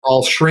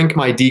I'll shrink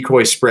my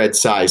decoy spread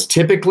size.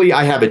 Typically,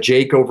 I have a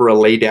Jake over a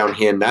laydown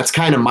hen. That's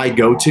kind of my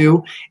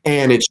go-to,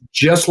 and it's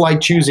just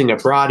like choosing a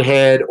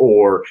broadhead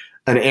or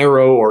an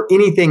arrow or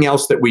anything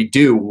else that we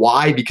do.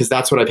 Why? Because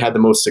that's what I've had the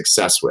most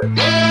success with.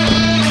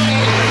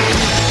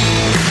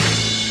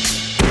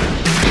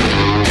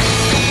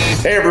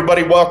 Hey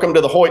everybody, welcome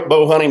to the Hoyt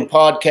Bow Hunting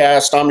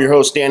Podcast. I'm your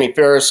host, Danny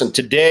Ferris, and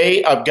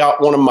today I've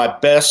got one of my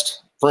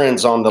best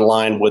friends on the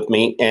line with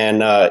me,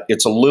 and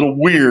it's a little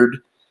weird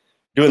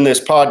doing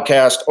this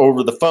podcast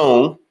over the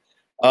phone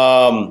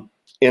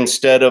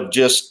instead of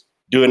just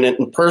doing it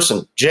in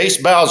person.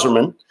 Jace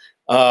Bauserman.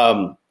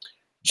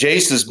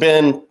 Jace has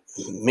been,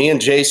 me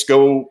and Jace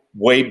go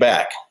way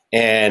back,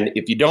 and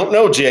if you don't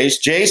know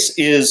Jace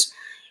is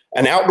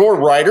an outdoor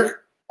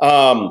writer,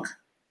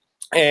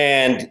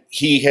 and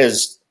he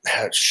has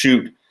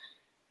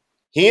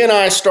he and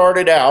I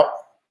started out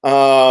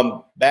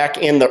back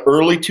in the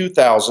early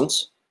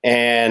 2000s,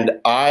 and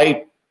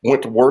I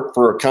went to work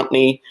for a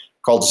company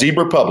called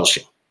Zebra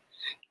Publishing.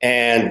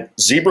 And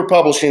Zebra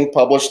Publishing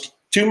published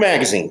two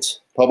magazines,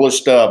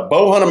 published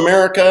Bow Hunt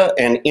America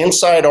and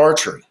Inside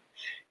Archery.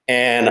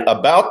 And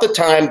about the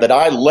time that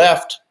I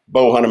left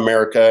Bow Hunt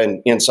America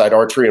and Inside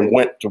Archery and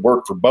went to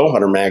work for Bow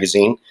Hunter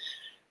magazine,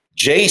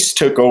 Jace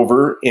took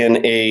over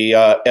in a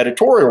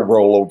editorial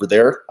role over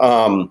there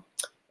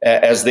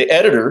as the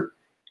editor,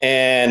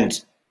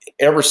 and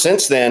ever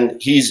since then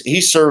he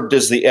served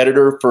as the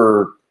editor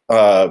for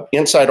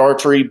Inside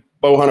Archery,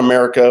 Bow Hunt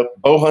America,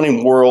 Bow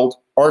Hunting World,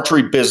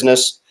 Archery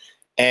Business,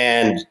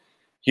 and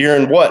here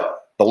in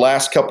the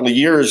last couple of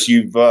years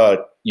you've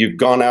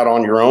gone out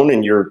on your own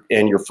and you're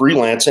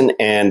freelancing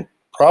and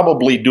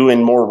probably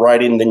doing more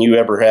writing than you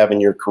ever have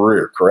in your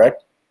career,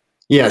 correct?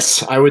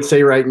 Yes, I would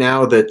say right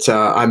now that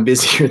I'm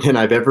busier than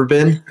I've ever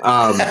been.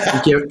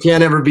 You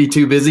can't ever be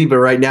too busy, but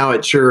right now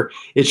it sure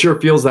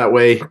feels that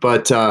way.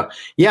 But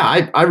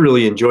yeah, I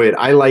really enjoy it.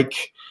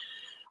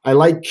 I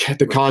like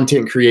the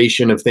content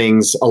creation of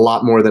things a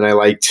lot more than I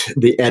liked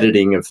the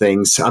editing of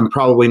things. I'm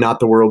probably not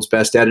the world's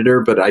best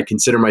editor, but I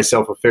consider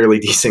myself a fairly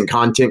decent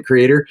content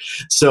creator.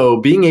 So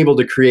being able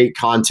to create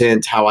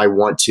content how I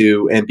want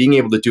to and being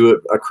able to do it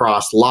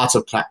across lots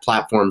of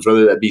platforms,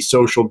 whether that be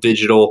social,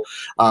 digital,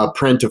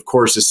 print, of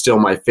course, is still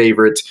my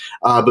favorite.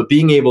 But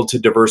being able to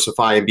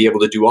diversify and be able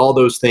to do all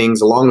those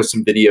things along with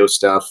some video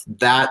stuff,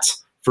 that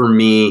for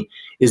me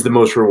is the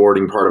most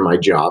rewarding part of my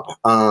job.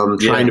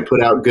 Trying to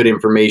put out good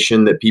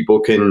information that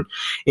people can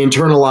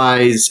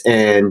internalize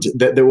and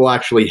that will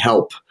actually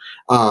help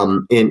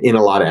in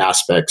a lot of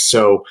aspects.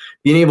 So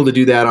being able to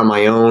do that on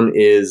my own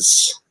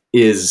is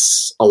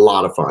a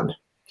lot of fun.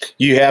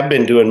 You have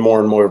been doing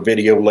more and more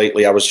video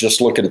lately. I was just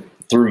looking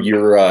through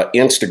your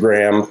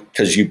Instagram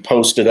because you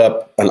posted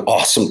up an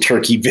awesome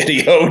turkey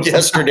video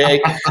yesterday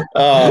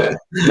of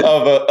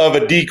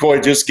a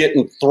decoy just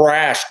getting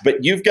thrashed.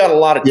 But you've got a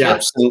lot of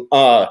tips.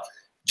 And,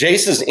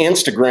 Jace's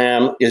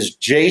Instagram is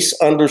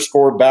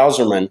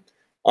Jace_Bauserman.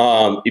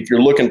 If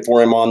you're looking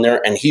for him on there,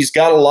 and he's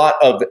got a lot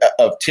of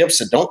tips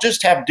that don't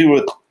just have to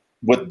do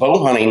with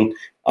bow hunting,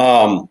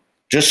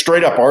 just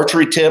straight up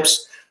archery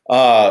tips,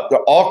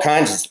 all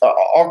kinds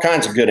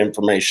of good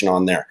information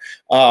on there.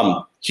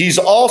 He's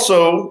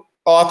also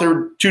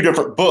authored two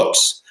different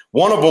books.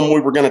 One of them we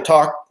were going to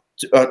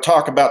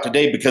talk about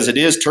today because it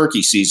is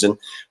turkey season.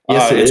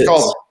 Yes, it's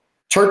called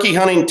Turkey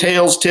Hunting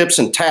Tales, Tips,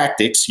 and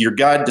Tactics, Your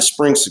Guide to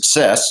Spring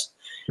Success.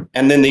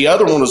 And then the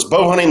other one was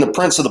Bow Hunting the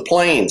Prince of the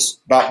Plains,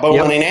 about bow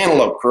hunting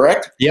antelope,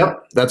 correct?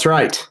 Yep, that's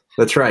right.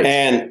 That's right.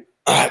 And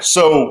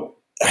so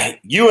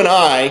you and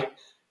I,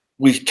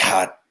 we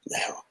should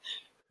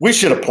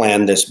have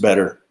planned this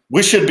better.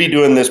 We should be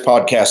doing this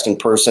podcast in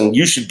person.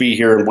 You should be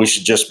here, and we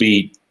should just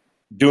be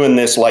doing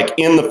this like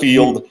in the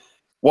field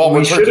while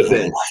we're turkey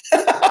hunting.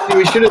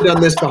 We should have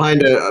done this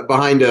behind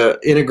a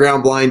in a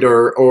ground blind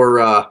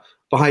or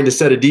behind a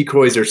set of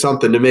decoys or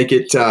something to make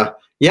it, I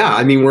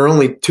mean, we're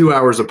only 2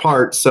 hours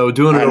apart, so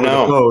doing it over the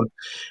phone,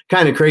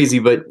 kind of crazy,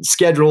 but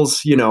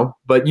schedules,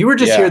 but you were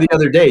just here the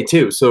other day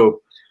too,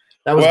 so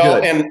that was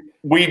good. And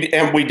we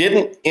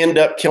didn't end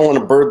up killing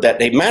a bird that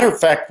day. Matter of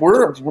fact,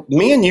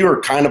 me and you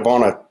are kind of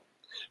on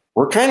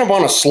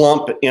a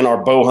slump in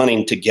our bow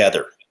hunting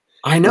together.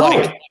 I know.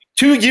 Like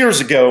 2 years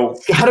ago,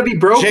 gotta be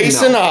broken.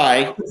 Jace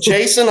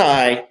and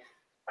I,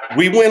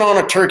 we went on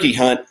a turkey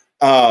hunt,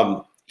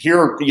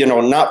 here,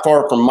 not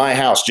far from my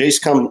house. Jace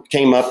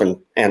came up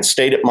and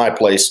stayed at my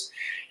place,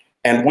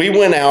 and we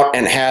went out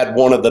and had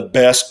one of the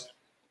best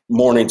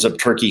mornings of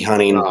turkey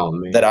hunting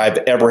that I've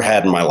ever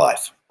had in my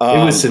life.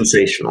 It was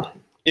sensational.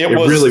 It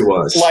really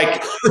was.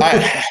 Like,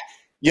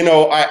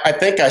 I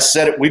think I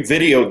said it. We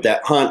videoed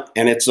that hunt,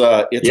 and it's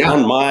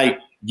on my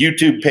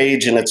YouTube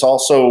page, and it's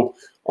also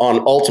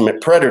on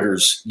Ultimate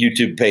Predators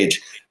YouTube page.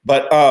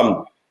 But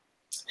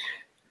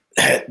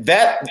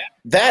that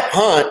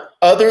hunt,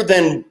 other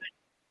than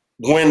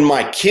when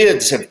my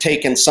kids have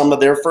taken some of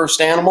their first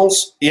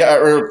animals,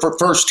 or for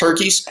first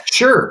turkeys.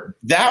 Sure.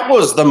 That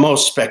was the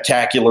most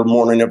spectacular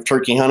morning of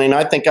turkey hunting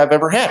I think I've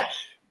ever had.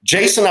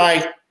 Jace and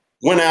I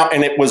went out,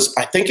 and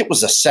I think it was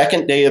the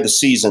second day of the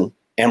season,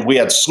 and we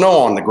had snow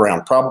on the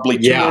ground, probably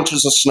 2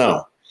 inches of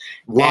snow.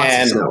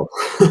 Lots of snow.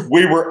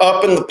 We were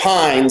up in the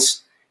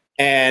pines,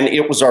 and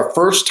it was our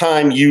first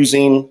time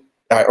using,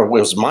 or it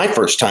was my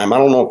first time, I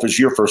don't know if it was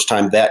your first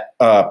time, that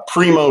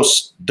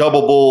Primos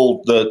double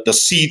bull, the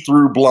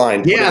see-through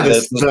blind. Yeah,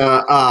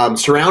 the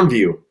surround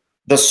view.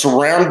 The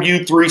surround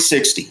view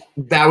 360.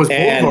 That was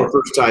both of our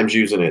first times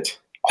using it.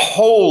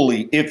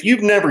 Holy, if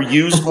you've never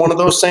used one of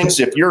those things,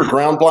 if you're a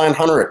ground blind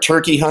hunter, a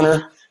turkey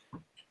hunter,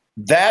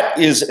 that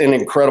is an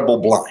incredible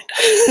blind.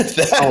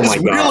 Oh my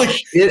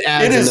gosh. It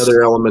adds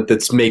another element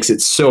that makes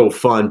it so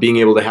fun, being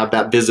able to have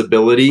that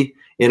visibility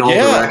in all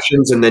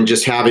directions, and then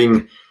just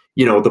having,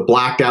 the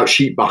blacked out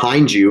sheet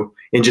behind you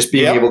and just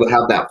being able to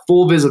have that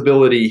full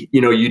visibility.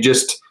 You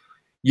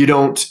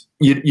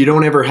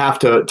don't ever have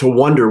to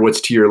wonder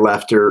what's to your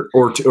left or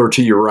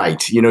to your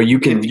right. You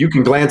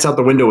can glance out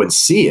the window and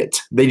see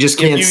it. They just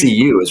can't see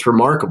you. It's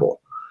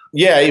remarkable.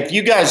 Yeah. If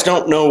you guys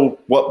don't know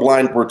what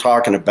blind we're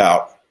talking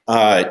about,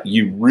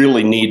 you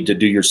really need to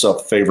do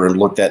yourself a favor and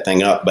look that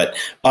thing up. But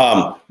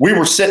we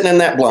were sitting in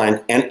that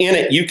blind, and in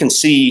it you can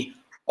see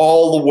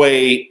all the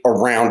way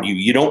around you.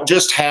 You don't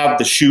just have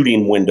the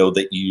shooting window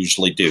that you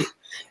usually do.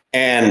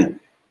 And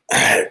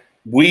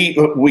we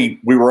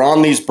were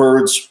on these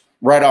birds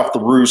right off the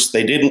roost.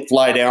 They didn't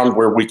fly down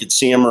where we could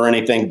see them or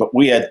anything, but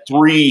we had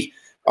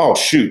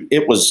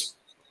it was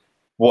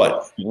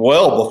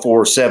well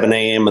before 7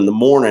 a.m. in the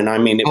morning. I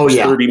mean, it was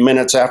 30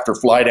 minutes after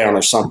fly down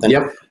or something.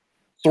 Yep.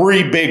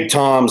 3 big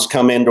toms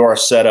come into our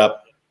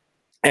setup,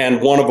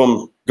 and one of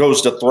them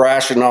goes to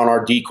thrashing on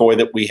our decoy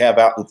that we have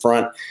out in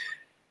front.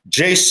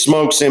 Jace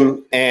smokes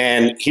him,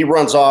 and he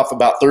runs off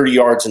about 30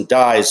 yards and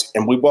dies.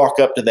 And we walk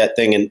up to that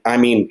thing, and I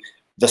mean,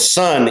 the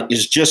sun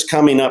is just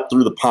coming up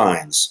through the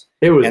pines.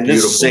 It was and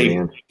beautiful, this is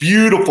a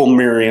beautiful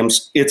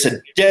Merriam's. It's a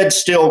dead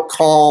still,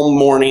 calm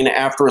morning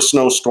after a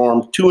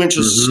snowstorm, 2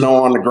 inches of snow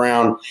on the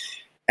ground.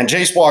 And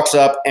Jace walks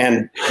up,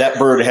 and that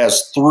bird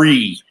has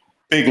 3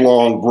 big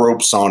long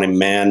ropes on him,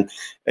 man.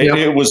 Yep.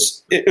 It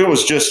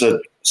was just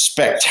a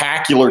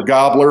spectacular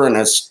gobbler and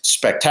a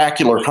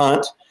spectacular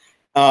hunt.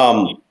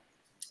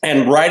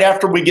 And right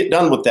after we get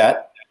done with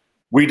that,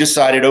 we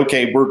decided,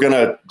 okay, we're going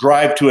to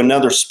drive to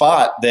another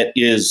spot that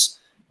is,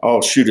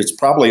 it's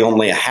probably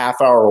only a half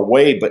hour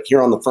away, but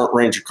here on the Front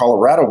Range of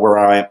Colorado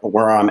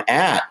where I'm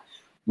at,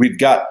 we've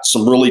got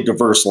some really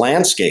diverse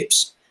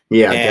landscapes.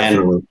 Yeah, and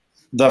definitely.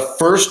 The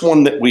first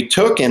one that we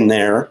took in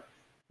there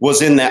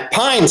was in that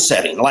pine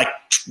setting, like,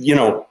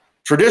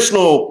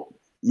 traditional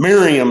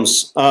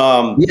Merriam's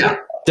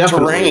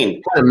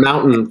terrain. Kind of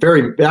mountain,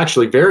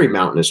 very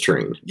mountainous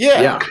terrain.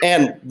 Yeah.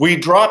 And we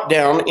dropped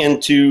down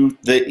into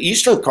the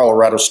eastern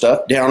Colorado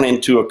stuff, down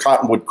into a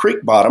Cottonwood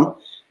Creek bottom,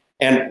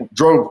 and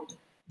drove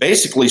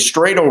basically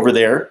straight over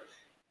there.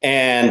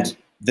 And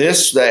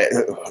this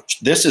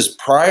is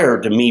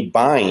prior to me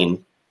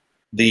buying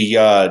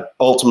the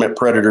Ultimate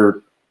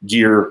Predator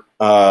gear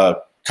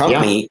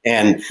company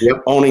and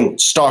owning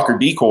Stalker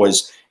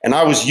decoys. And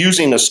I was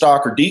using a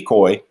Stalker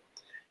decoy,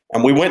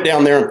 and we went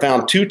down there and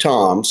found 2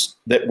 toms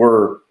that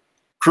were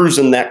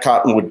cruising that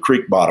Cottonwood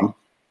Creek bottom.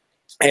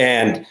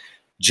 And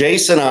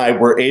Jace and I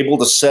were able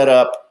to set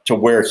up to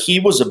where he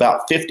was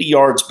about 50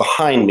 yards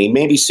behind me,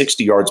 maybe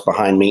 60 yards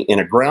behind me in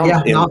a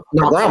ground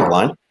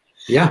blind.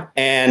 Yeah.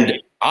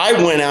 And I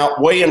went out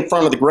way in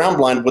front of the ground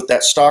blind with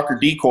that Stalker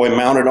decoy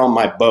mounted on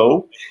my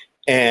bow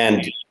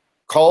and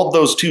called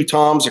those 2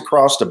 toms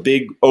across a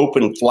big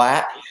open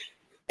flat,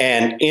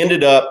 and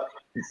ended up,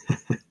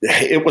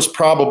 it was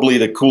probably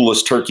the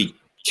coolest turkey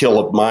kill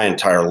of my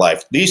entire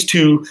life. These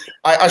 2,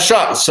 I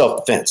shot in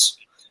self-defense.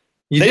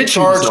 They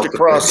charged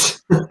across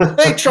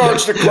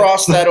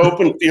that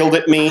open field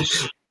at me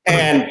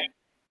and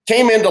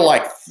came into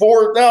like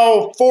 4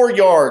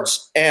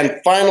 yards, and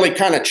finally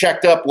kind of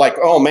checked up like,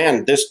 oh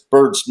man, this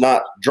bird's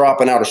not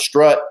dropping out a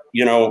strut,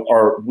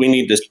 or we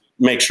need to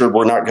make sure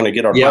we're not going to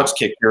get our butts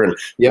kicked here. And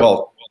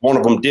well, one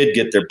of them did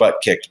get their butt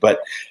kicked, but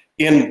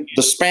in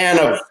the span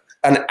of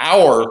an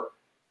hour,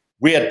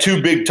 we had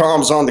 2 big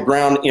toms on the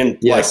ground in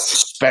like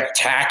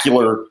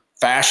spectacular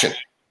fashion.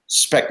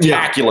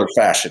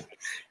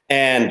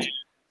 And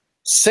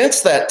since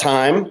that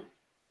time,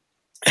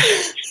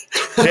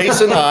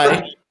 Jason and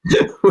I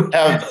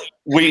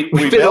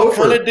we've elk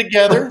hunted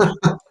together.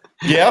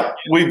 Yep,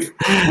 we've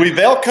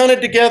elk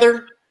hunted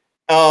together,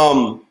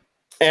 and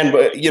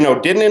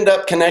didn't end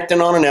up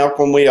connecting on an elk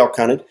when we elk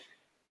hunted.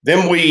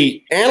 Then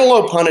we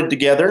antelope hunted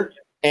together,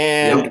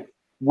 and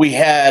we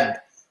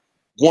had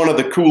one of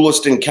the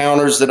coolest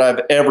encounters that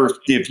I've ever.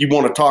 If you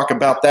want to talk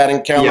about that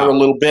encounter a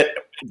little bit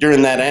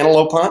during that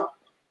antelope hunt.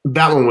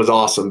 That one was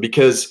awesome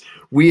because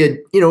we had,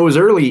 it was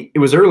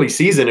early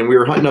season, and we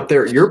were hunting up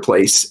there at your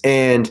place,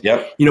 and,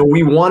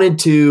 we wanted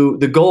to,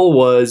 the goal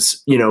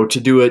was, to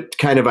do it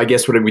kind of, I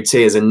guess what we'd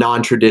say is a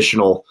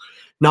non-traditional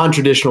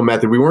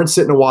method. We weren't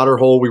sitting a water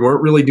hole. We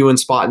weren't really doing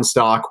spot and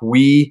stock.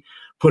 We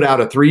put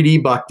out a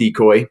 3D buck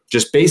decoy,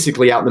 just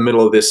basically out in the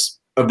middle of this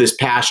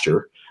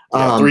pasture.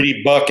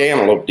 3D buck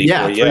antelope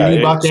decoy.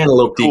 3D buck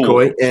antelope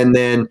decoy. And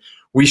then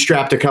we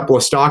strapped a couple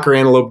of stalker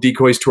antelope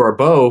decoys to our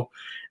bow.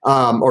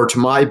 or to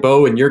my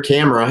bow and your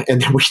camera,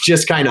 and then we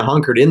just kind of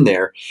hunkered in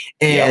there.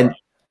 And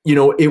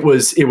it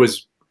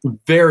was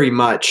very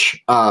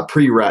much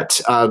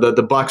pre-rut.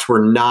 The bucks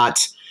were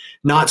not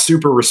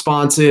super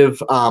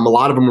responsive. A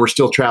lot of them were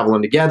still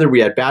traveling together.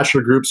 We had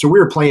bachelor groups, so we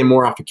were playing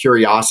more off of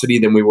curiosity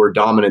than we were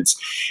dominance.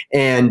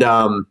 And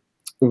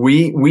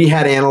we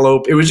had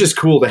antelope. It was just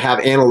cool to have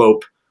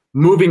antelope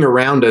moving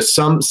around us.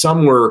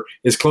 Some were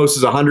as close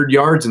as 100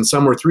 yards and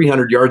some were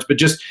 300 yards, but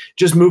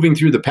just moving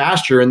through the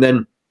pasture. And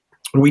then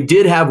we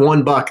did have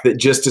one buck that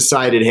just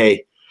decided,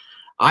 hey,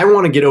 I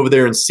want to get over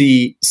there and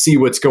see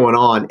what's going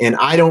on. And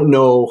I don't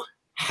know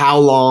how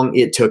long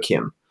it took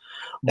him,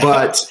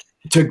 but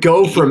to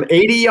go from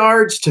 80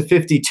 yards to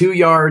 52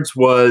 yards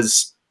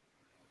was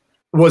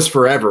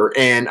forever.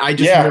 And I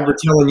just remember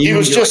telling you, he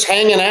was just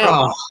hanging out.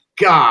 Oh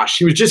gosh,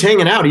 he was just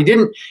hanging out. He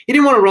didn't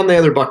want to run the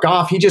other buck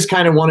off. He just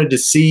kind of wanted to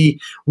see.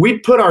 We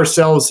put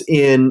ourselves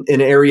in an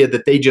area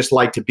that they just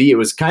like to be. It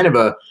was kind of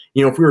a,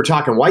 if we were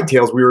talking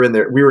whitetails, we were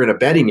in a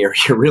bedding area,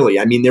 really.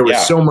 I mean, there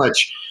was so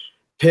much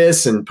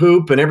piss and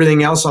poop and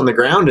everything else on the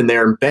ground in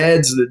there, and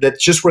beds.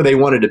 That's just where they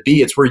wanted to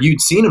be. It's where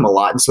you'd seen them a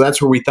lot. And so that's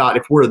where we thought,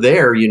 if we're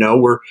there,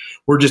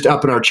 we're just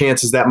upping our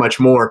chances that much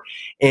more.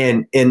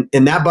 And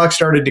that buck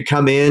started to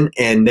come in,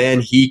 and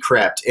then he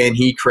crept and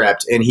he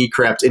crept and he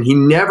crept, and he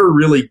never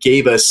really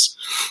gave us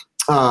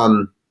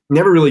a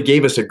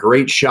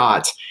great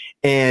shot.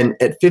 And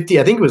at 50,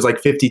 I think it was like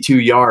 52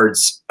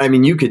 yards, I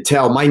mean, you could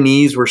tell my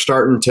knees were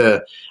starting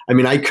to,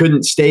 I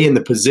couldn't stay in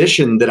the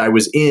position that I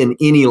was in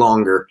any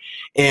longer.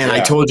 And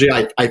I told you,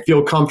 I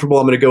feel comfortable.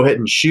 I'm going to go ahead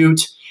and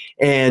shoot.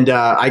 And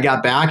I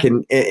got back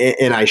and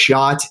I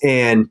shot,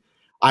 and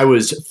I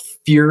was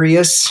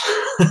furious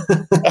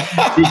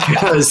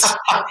because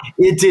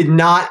it did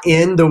not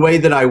end the way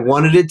that I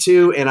wanted it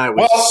to. And I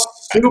was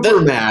super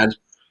mad.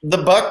 The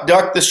buck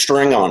ducked the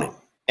string on him.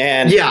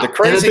 And the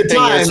crazy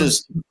thing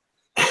is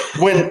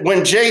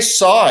when Jay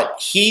saw it,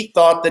 he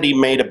thought that he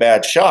made a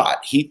bad shot.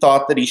 He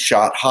thought that he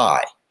shot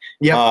high.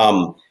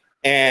 Yeah.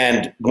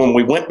 And when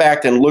we went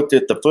back and looked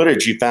at the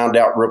footage, you found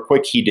out real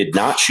quick he did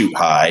not shoot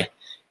high.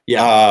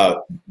 Yeah.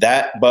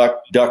 That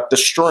buck ducked the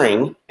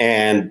string,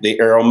 and the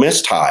arrow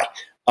missed high.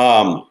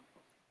 And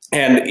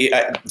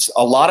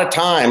a lot of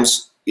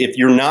times, if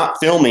you're not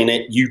filming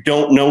it, you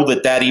don't know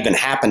that even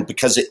happened,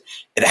 because it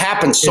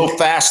happens so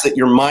fast that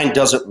your mind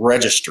doesn't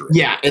register it.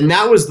 Yeah, and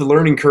that was the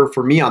learning curve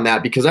for me on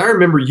that, because I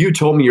remember you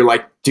told me, you're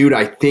like, dude,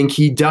 I think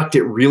he ducked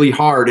it really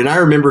hard. And I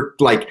remember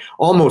like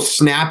almost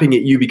snapping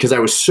at you because I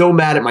was so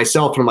mad at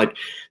myself. And I'm like,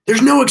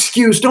 there's no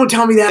excuse. Don't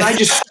tell me that. I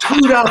just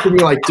screwed up. And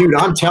you're like, dude,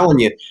 I'm telling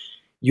you,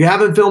 you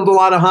haven't filmed a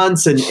lot of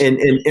hunts, and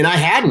I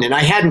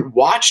hadn't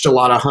watched a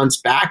lot of hunts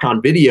back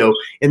on video.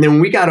 And then when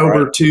we got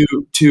over to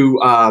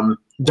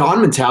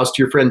Donman's house,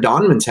 to your friend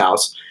Donman's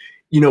house,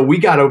 we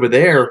got over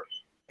there,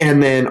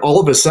 and then all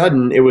of a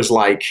sudden it was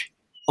like,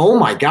 oh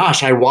my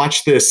gosh, I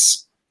watched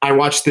this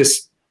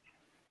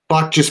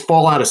buck just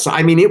fall out of sight.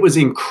 I mean, it was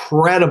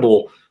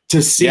incredible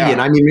to see. Yeah. And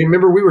I mean,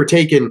 remember, we were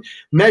taking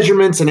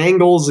measurements and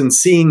angles and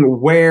seeing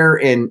where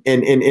and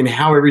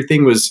how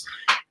everything was,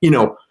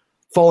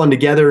 falling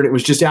together. And it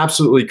was just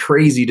absolutely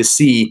crazy to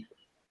see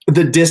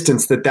the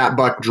distance that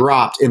buck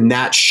dropped in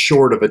that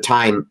short of a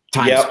time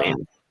span.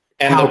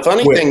 And the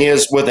funny thing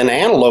is, with an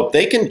antelope,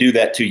 they can do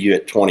that to you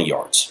at 20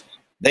 yards.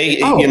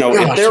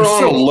 If they're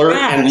on alert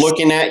and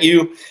looking at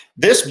you,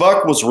 this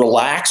buck was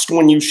relaxed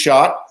when you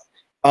shot,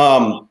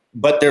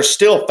 but they're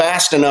still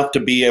fast enough to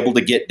be able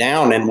to get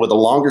down. And with a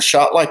longer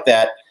shot like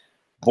that,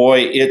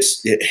 boy,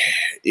 it's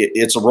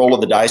a roll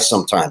of the dice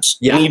sometimes.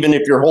 Yeah. And even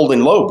if you're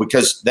holding low,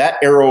 because that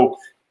arrow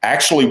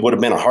actually would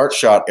have been a heart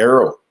shot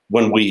arrow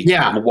when we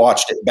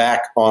watched it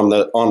back on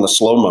the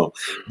slow-mo.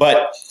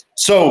 But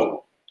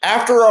so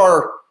after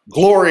our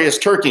glorious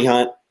turkey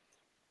hunt,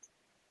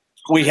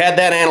 we had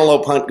that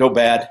antelope hunt go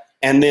bad.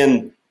 And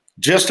then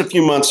just a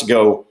few months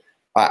ago,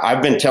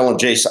 I've been telling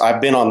Jason,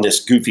 I've been on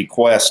this goofy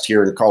quest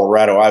here in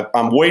Colorado.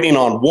 I'm waiting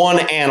on one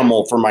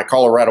animal for my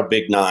Colorado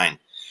Big 9.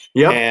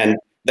 Yep. And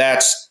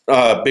that's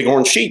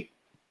bighorn sheep.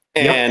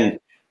 And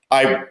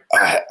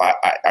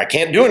I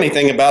can't do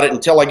anything about it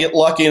until I get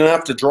lucky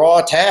enough to draw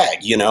a tag,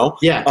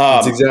 Yeah,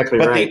 that's exactly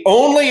right. But the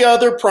only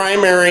other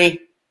primary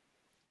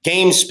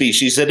game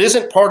species that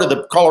isn't part of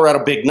the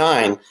Colorado Big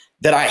 9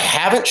 that I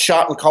haven't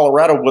shot in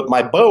Colorado with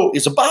my bow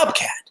is a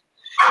bobcat.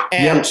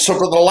 And so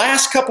for the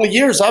last couple of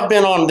years, I've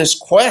been on this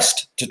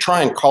quest to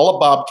try and call a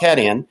bobcat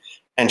in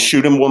and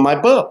shoot him with my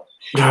bow.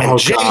 And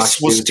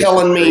Jace was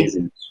telling me,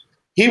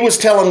 he was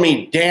telling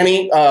me,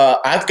 Danny,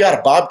 I've got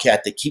a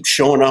bobcat that keeps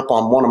showing up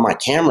on one of my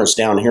cameras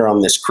down here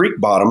on this creek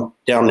bottom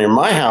down near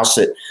my house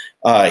that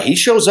he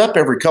shows up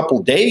every couple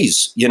of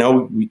days. You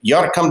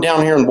ought to come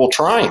down here and we'll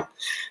try him.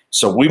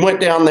 So we went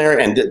down there,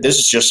 and this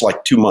is just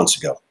like 2 months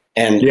ago.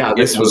 And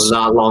this was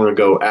not long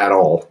ago at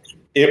all.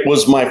 It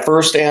was my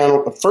first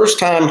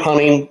time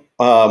hunting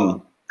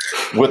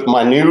with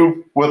my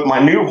new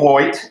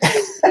Hoyt,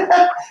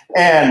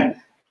 and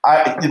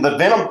the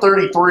Venom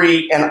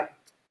 33, and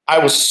I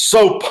was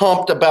so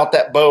pumped about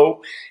that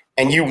bow.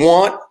 And you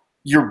want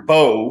your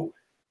bow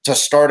to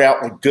start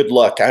out with good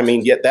luck. I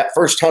mean, yet that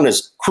first hunt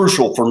is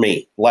crucial for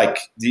me. Like,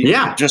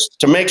 just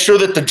to make sure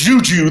that the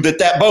juju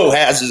that bow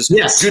has is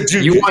good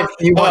juju.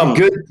 You want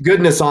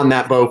goodness on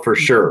that bow for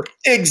sure.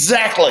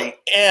 Exactly.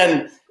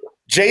 And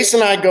Jace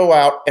and I go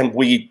out, and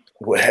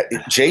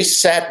Jace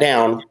sat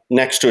down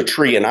next to a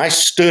tree, and I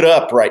stood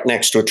up right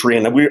next to a tree,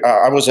 and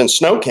I was in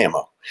snow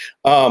camo.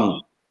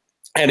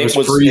 And it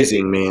was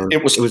freezing, man.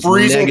 It was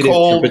freezing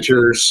cold.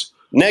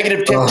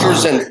 Negative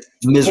temperatures and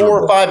miserable.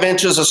 4 or 5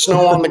 inches of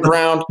snow on the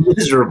ground.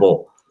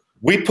 Miserable.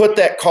 We put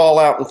that call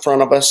out in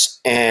front of us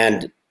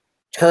and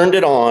turned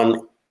it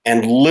on,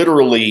 and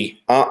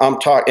literally, I'm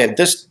talking, and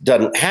this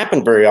doesn't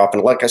happen very often.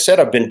 Like I said,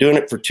 I've been doing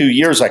it for 2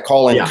 years. I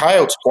call in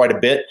coyotes quite a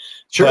bit,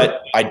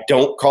 but I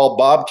don't call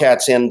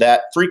bobcats in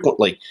that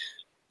frequently.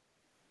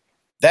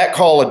 That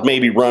call had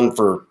maybe run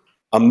for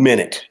a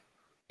minute.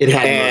 It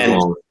hadn't run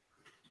long.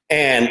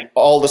 And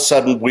all of a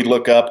sudden we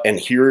look up, and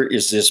here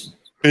is this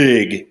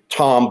big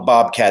tom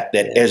bobcat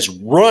that is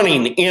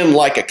running in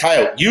like a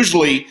coyote.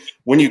 Usually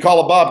when you call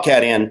a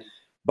bobcat in,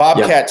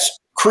 bobcats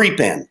creep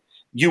in.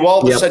 You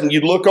all of a sudden you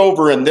look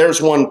over, and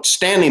there's one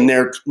standing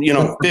there,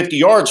 50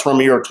 yards from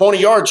you or 20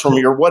 yards from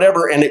you or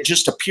whatever, and it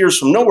just appears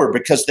from nowhere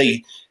because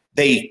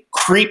they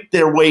creep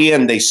their way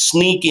in. They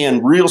sneak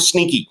in real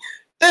sneaky.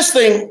 This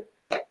thing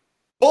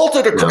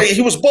bolted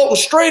he was bolting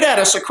straight at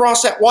us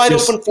across that wide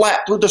open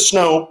flat through the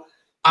snow.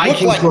 I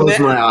can close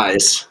my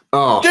eyes.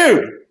 Oh,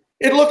 dude,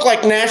 it looked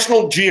like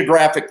National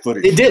Geographic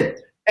footage. It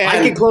did. And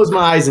I could close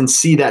my eyes and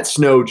see that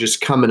snow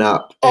just coming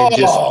up. And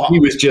it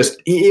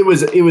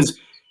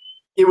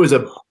was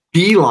a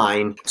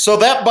beeline. So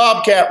that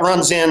bobcat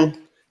runs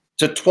in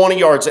to 20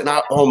 yards, and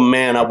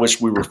I wish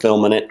we were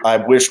filming it. I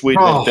wish we'd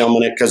been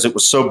filming it because it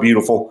was so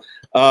beautiful.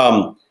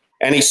 And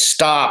he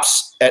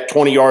stops at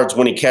 20 yards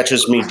when he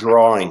catches me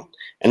drawing,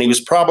 and he was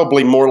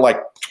probably more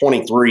like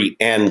 23.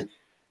 And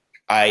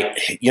I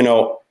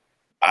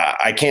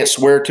can't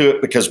swear to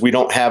it because we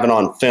don't have it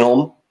on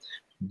film,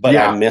 but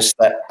I missed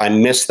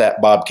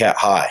that bobcat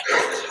high.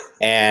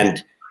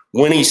 And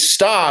when he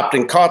stopped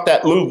and caught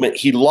that movement,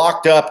 he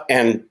locked up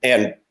and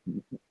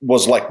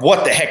was like,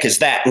 "What the heck is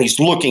that?" And he's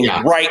looking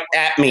right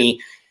at me.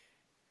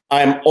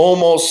 I'm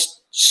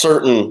almost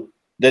certain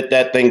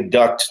that thing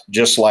ducked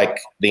just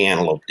like the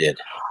antelope did.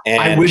 And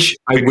I wish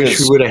we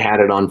would have had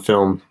it on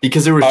film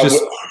because it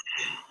was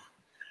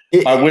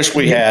I wish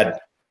we had.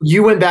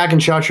 You went back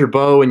and shot your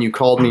bow, and you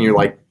called me, and you're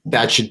like,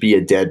 that should be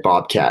a dead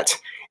bobcat.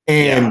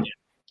 And,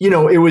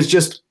 it was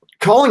just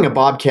calling a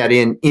bobcat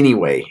in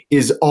anyway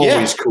is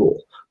always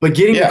cool. But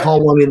getting to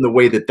call one in the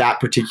way that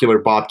particular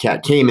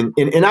bobcat came,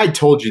 and I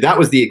told you that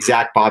was the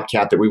exact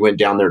bobcat that we went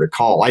down there to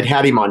call. I'd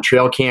had him on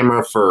trail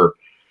camera for,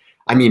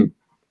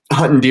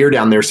 hunting deer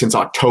down there since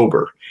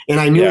October. And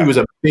I knew he was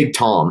a big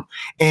tom.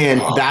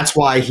 And that's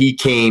why he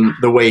came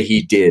the way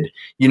he did.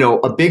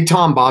 A big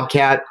tom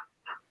bobcat,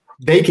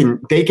 they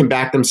can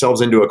back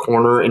themselves into a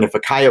corner, and if a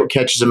coyote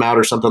catches them out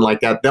or something like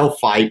that, they'll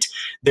fight.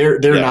 They're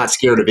not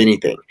scared of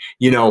anything,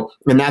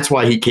 and that's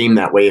why he came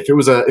that way. If it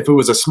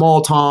was a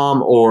small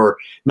tom or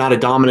not a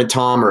dominant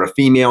tom or a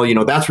female,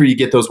 that's where you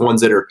get those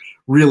ones that are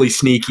really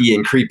sneaky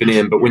and creeping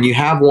in. But when you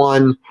have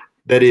one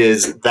that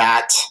is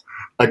that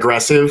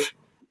aggressive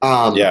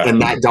and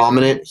that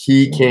dominant,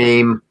 he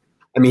came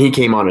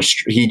on a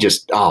he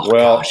just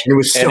gosh, it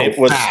was so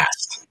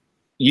fast.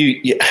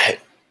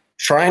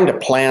 Trying to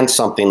plan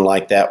something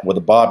like that with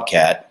a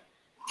bobcat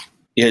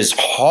is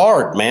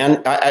hard,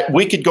 man.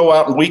 We could go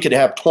out and we could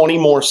have 20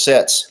 more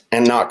sets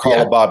and not call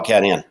a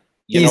bobcat in.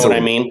 You know what I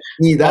mean?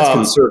 Yeah, that's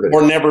conservative.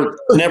 Or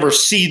never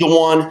see the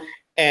one.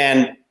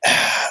 And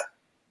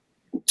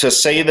to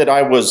say that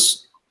I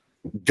was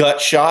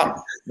gut shot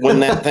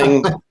when that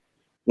thing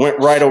went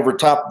right over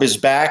top of his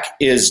back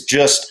is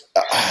just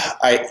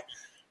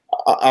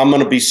I'm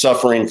going to be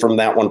suffering from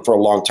that one for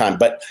a long time.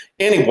 But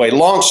anyway,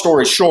 long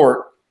story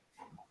short,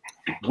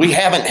 we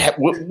haven't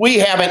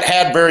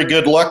had very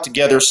good luck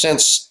together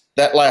since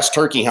that last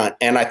turkey hunt,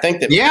 and I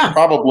think that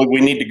probably we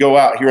need to go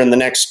out here in the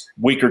next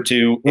week or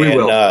two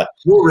we'll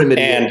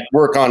remedy and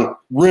work on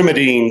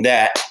remedying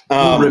that.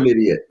 We'll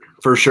remedy it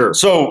for sure.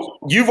 So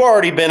you've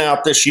already been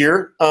out this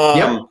year.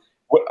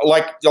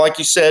 Like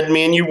you said,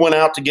 me and you went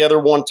out together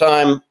one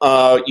time.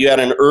 You had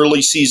an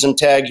early season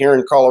tag here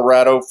in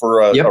Colorado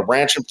for a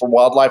Ranching for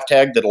Wildlife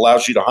tag that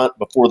allows you to hunt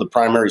before the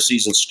primary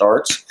season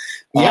starts.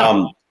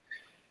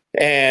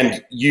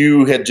 And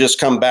you had just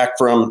come back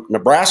from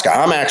Nebraska.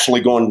 I'm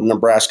actually going to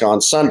Nebraska on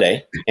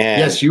Sunday. And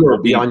yes, you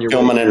will be on your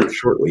way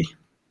shortly.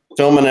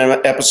 Filming an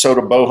episode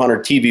of Bowhunter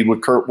TV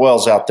with Kurt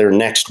Wells out there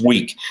next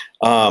week.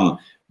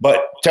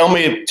 But tell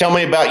me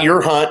about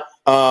your hunt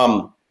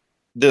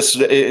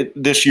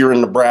this year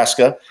in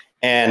Nebraska,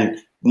 and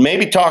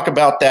maybe talk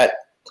about that.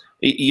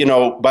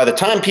 By the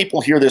time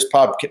people hear this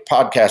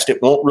podcast,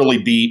 it won't really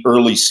be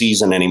early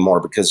season anymore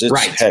because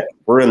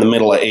we're in the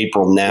middle of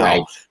April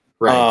now.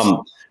 Right.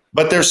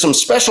 But there's some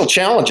special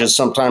challenges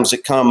sometimes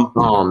that come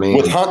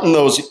with hunting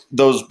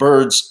those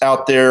birds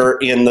out there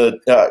in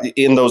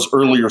those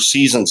earlier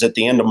seasons at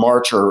the end of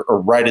March or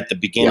right at the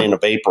beginning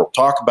of April.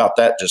 Talk about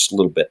that just a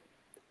little bit.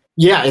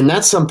 Yeah, and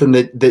that's something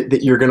that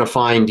you're going to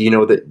find,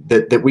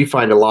 that we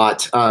find a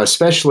lot,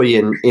 especially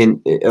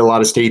in a lot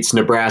of states,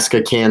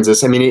 Nebraska,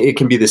 Kansas. I mean, it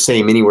can be the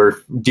same anywhere.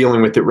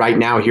 Dealing with it right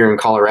now here in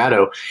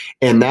Colorado,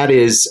 and that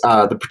is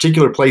the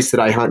particular place that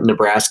I hunt in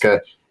Nebraska.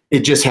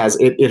 It just has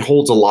it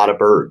holds a lot of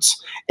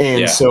birds,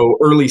 and so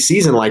early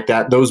season like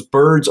that, those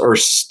birds are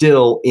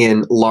still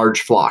in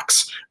large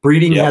flocks.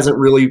 Breeding hasn't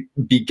really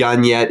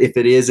begun yet. If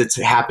it is, it's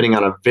happening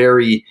on a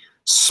very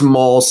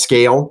small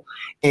scale.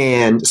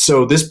 And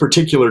so this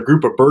particular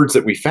group of birds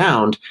that we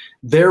found,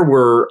 there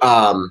were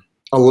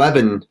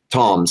 11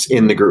 toms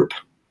in the group,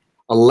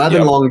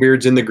 11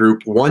 longbeards in the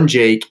group, one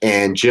Jake,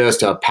 and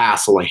just a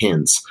passel of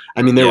hens.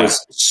 I mean, there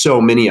was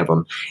so many of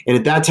them. And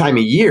at that time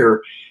of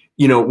year,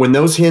 when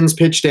those hens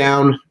pitch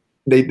down,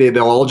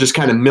 they'll all just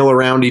kind of mill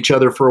around each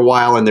other for a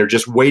while, and they're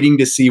just waiting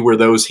to see where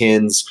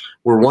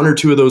one or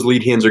two of those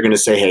lead hens are going to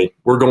say, hey,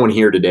 we're going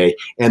here today.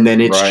 And then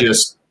it's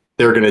just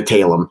they're going to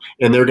tail them,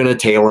 and they're going to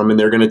tail them, and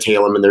they're going to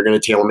tail them, and they're going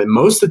to tail them. And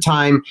most of the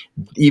time,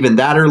 even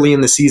that early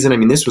in the season, I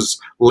mean, this was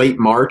late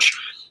March,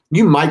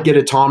 you might get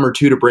a tom or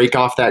two to break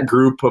off that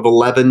group of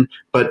 11,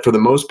 but for the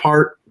most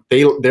part,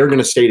 they're going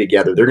to stay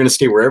together. They're going to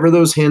stay wherever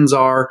those hens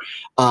are,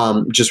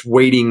 just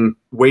waiting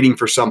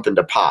for something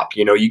to pop.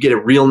 You get a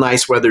real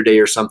nice weather day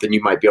or something,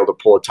 you might be able to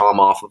pull a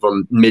tom off of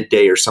them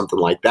midday or something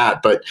like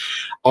that. But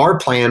our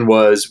plan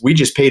was we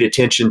just paid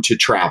attention to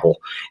travel,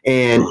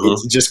 and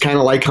it's just kind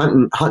of like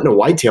hunting a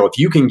whitetail. If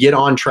you can get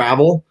on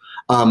travel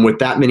with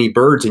that many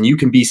birds, and you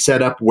can be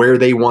set up where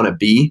they want to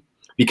be,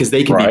 because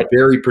they can be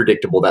very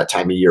predictable that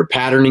time of year.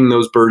 Patterning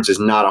those birds is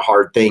not a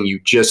hard thing.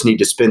 You just need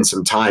to spend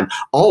some time.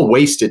 I'll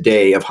waste a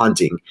day of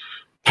hunting,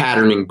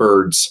 patterning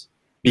birds,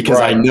 because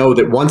I know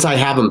that once I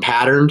have them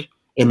patterned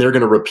and they're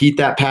going to repeat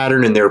that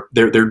pattern, and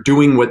they're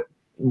doing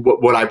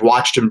what I've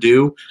watched them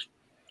do,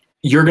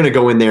 you're going to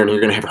go in there and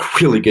you're going to have a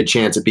really good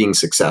chance at being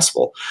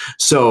successful.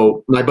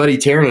 So my buddy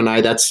Taryn and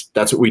I, that's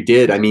what we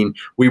did. I mean,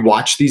 we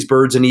watched these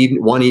birds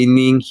one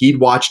evening. He'd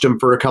watched them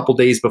for a couple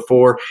days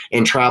before,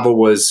 and travel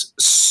was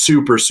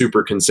super,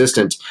 super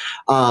consistent.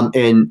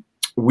 And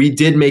we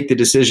did make the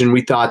decision.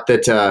 We thought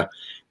that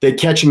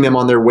catching them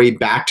on their way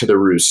back to the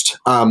roost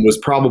was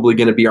probably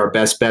going to be our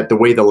best bet, the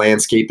way the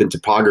landscape and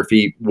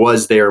topography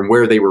was there and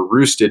where they were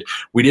roosted.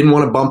 We didn't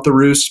want to bump the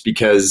roost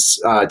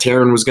because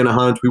Taryn was going to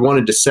hunt. We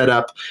wanted to set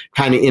up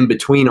kind of in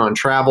between on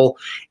travel,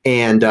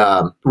 and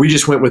we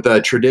just went with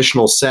a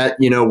traditional set.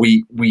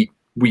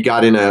 We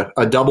got in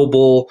a double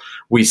bull.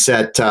 We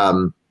set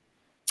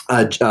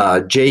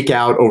Jake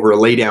out over a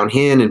lay down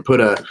hen and put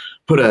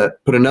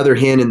another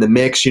hen in the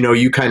mix.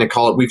 You kind of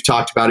call it, we've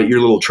talked about it, your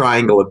little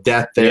triangle of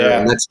death there.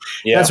 And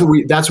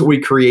that's what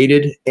we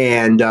created.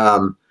 And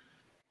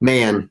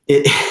man,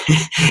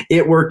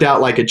 it worked out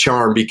like a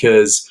charm,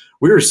 because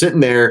we were sitting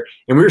there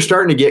and we were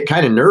starting to get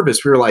kind of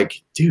nervous. We were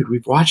like, dude,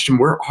 we've watched them.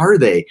 Where are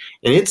they?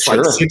 And it's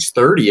like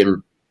 6:30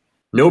 and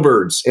no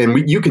birds.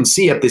 And you can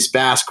see up this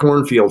vast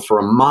cornfield for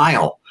a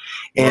mile.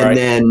 And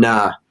then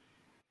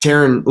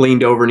Taryn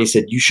leaned over and he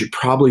said, you should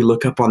probably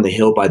look up on the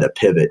hill by the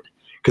pivot.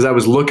 Because I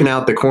was looking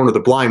out the corner of the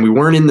blind. We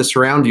weren't in the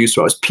surround view,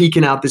 so I was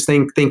peeking out this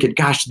thing thinking,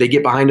 gosh, did they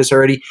get behind us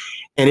already?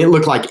 And it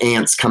looked like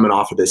ants coming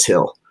off of this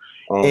hill.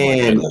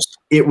 And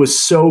it was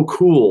so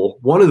cool.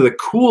 One of the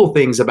cool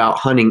things about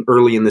hunting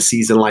early in the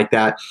season like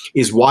that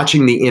is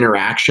watching the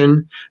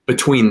interaction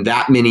between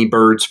that many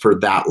birds for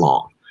that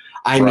long.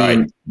 I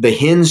mean, the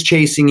hens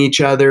chasing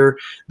each other,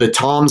 those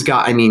toms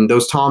got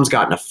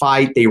in a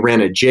fight. They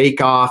ran a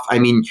Jake off. I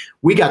mean,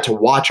 we got to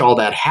watch all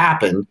that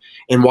happen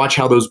and watch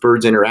how those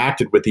birds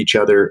interacted with each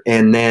other.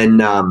 And then,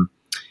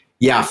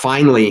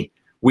 finally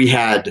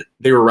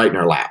they were right in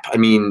our lap. I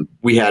mean,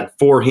 we had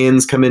 4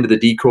 hens come into the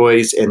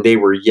decoys, and they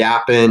were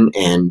yapping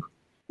and,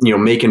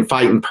 making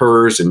fighting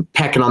purrs and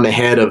pecking on the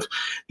head of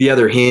the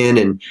other hen.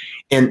 And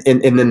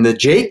then the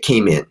Jake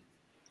came in,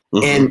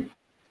 and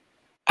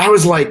I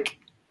was like,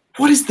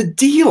 what is the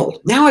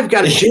deal? Now I've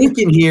got a Jake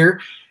in here,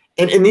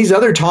 and these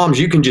other toms,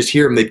 you can just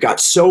hear them. They've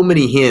got so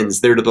many hens.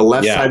 They're to the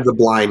left side of the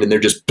blind, and they're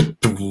just,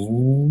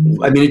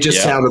 I mean, it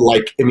just sounded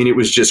like, I mean, it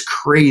was just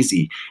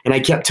crazy. And I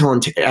kept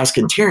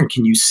asking Taryn,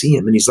 can you see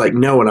him? And he's like,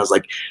 no. And I was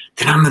like,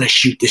 then I'm going to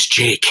shoot this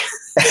Jake.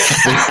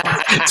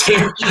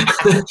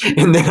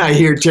 And then I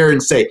hear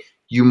Taryn say,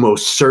 you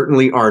most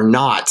certainly are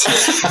not.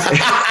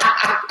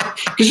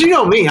 Because you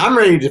know me, I'm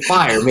ready to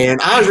fire, man.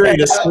 I was ready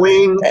to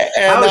swing.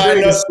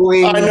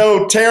 I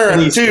know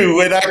Taryn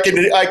too, and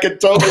I could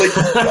totally.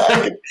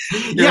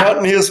 You're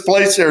hunting his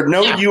place there.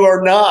 No, you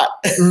are not.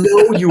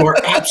 No, you are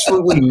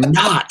absolutely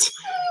not.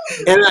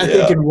 And I'm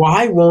thinking,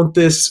 why won't?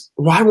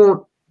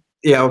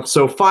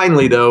 So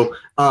finally, though,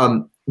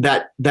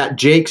 that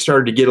Jake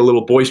started to get a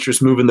little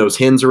boisterous, moving those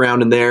hens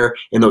around in there,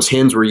 and those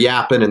hens were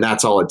yapping, and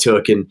that's all it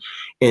took.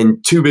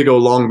 And 2 big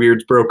old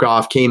longbeards broke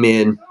off, came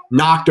in,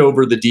 knocked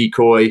over the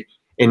decoy,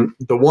 and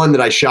the one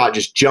that I shot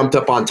just jumped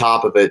up on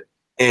top of it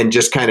and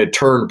just kind of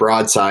turned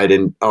broadside.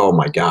 And oh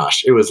my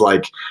gosh, it was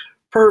like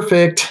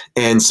perfect.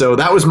 And so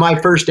that was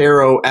my first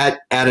arrow at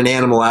an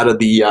animal out of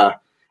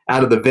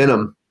the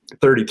Venom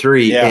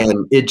 33,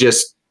 and it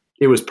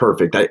It was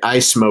perfect. I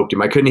smoked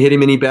him. I couldn't hit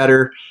him any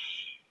better.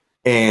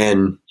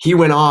 And he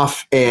went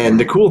off. And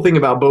the cool thing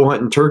about bow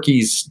hunting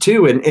turkeys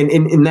too, and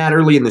in that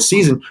early in the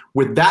season,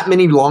 with that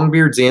many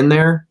longbeards in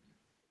there,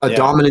 a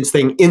dominance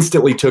thing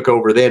instantly took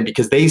over then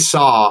because they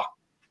saw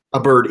a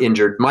bird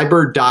injured. My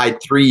bird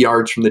died 3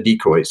 yards from the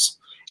decoys.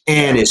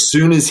 And as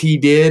soon as he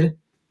did,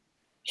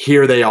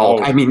 here they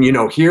all,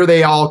 here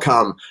they all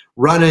come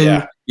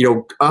running,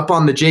 up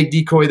on the Jake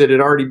decoy that had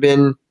already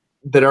been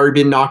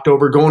knocked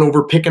over, going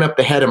over, picking up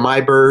the head of my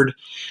bird.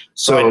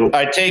 So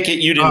I take it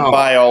you didn't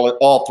buy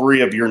all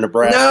three of your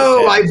Nebraska.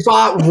 No, heads. I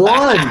bought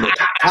one.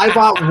 I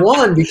bought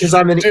one because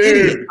I'm an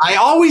idiot. I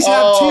always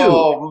have two.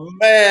 Oh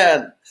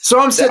man! So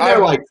I'm sitting there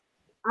like,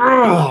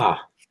 ugh.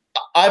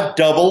 I've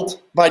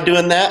doubled by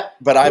doing that,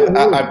 but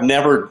I've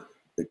never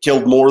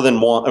killed more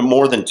than one,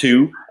 more than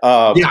two.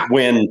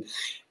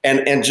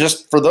 And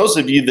just for those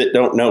of you that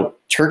don't know,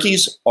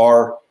 turkeys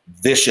are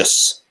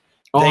vicious.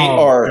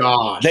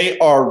 They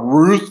are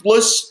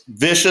ruthless,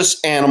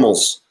 vicious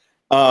animals.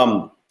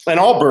 And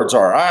all birds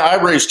are.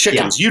 I raise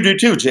chickens. You do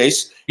too,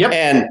 Jace. Yep.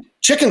 And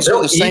chickens are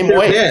the same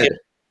way.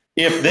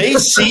 If they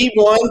see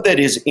one that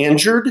is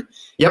injured,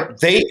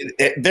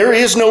 there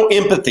is no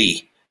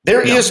empathy.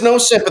 There is no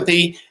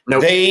sympathy.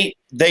 Nope.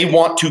 They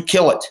want to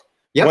kill it.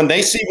 Yep. When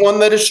they see one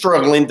that is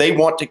struggling, they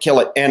want to kill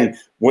it. And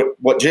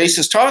what Jace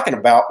is talking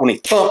about, when he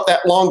thumped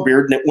that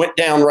longbeard and it went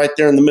down right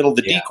there in the middle of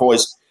the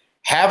decoys,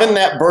 having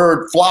that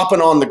bird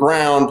flopping on the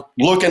ground,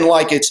 looking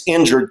like it's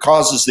injured,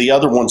 causes the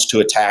other ones to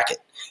attack it.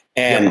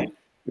 And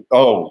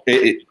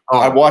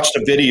I watched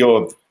a video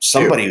of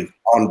somebody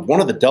on one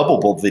of the Double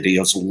Bull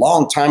videos a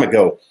long time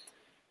ago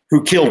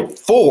who killed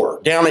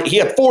four he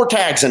had 4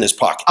 tags in his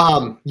pocket.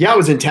 It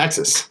was in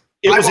Texas.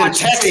 It was in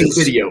Texas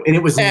video, and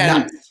it was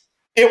nuts.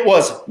 It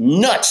was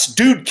nuts.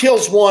 Dude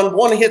kills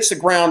one hits the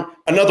ground,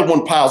 another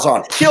one piles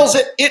on. Kills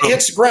it,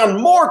 hits the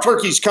ground, more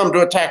turkeys come to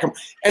attack him.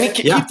 And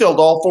he filled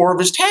all 4 of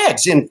his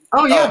tags in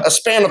a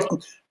span of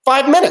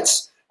 5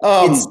 minutes.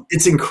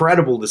 It's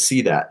incredible to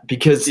see that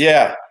because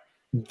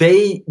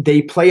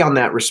they play on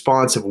that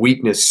response of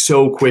weakness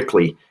so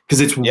quickly because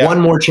it's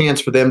one more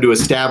chance for them to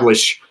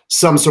establish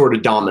some sort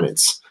of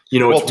dominance.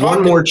 It's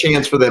one more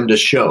chance for them to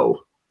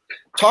show.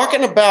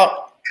 Talking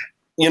about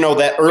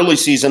that early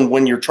season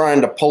when you're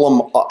trying to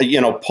pull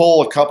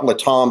a couple of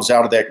toms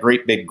out of that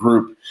great big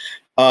group.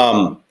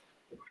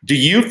 Do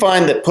you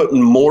find that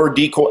putting more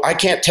decoy? I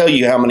can't tell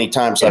you how many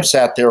times I've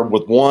sat there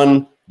with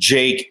one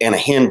Jake and a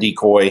hen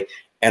decoy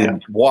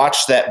and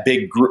watched that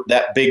big group,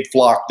 that big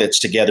flock that's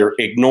together,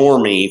 ignore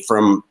me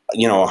from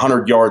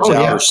 100 yards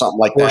out or something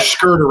like that, or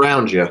skirt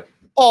around you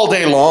all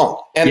day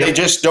long, and they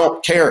just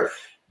don't care.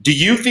 Do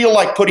you feel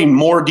like putting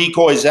more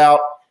decoys out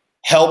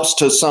helps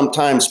to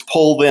sometimes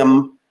pull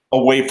them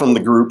away from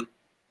the group,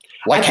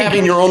 like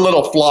having your own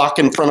little flock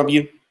in front of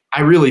you?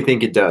 I really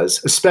think it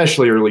does,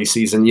 especially early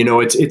season.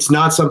 It's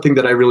not something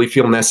that I really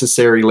feel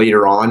necessary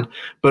later on,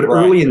 but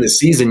early in the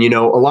season,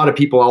 a lot of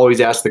people always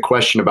ask the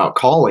question about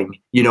calling,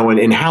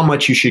 and how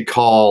much you should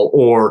call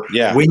or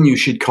when you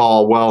should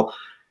call. Well,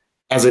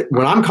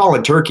 when I'm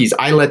calling turkeys,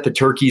 I let the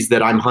turkeys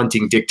that I'm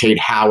hunting dictate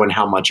how and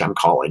how much I'm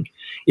calling.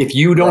 If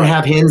you don't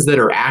have hens that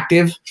are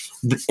active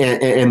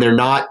and they're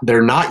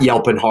not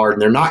yelping hard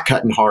and they're not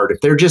cutting hard, if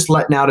they're just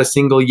letting out a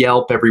single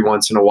yelp every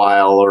once in a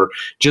while, or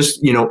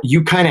just,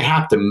 you kind of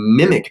have to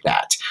mimic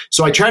that.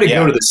 So I try to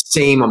go to the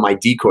same on my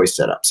decoy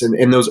setups,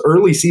 and those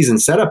early season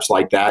setups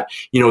like that,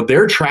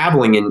 they're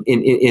traveling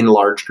in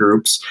large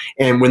groups.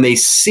 And when they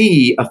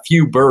see a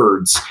few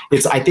birds,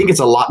 I think it's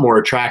a lot more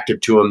attractive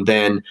to them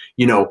than,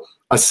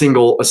 a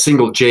single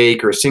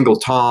Jake or a single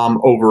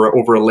Tom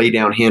over a lay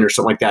down hen or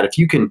something like that. If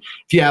you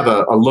have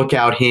a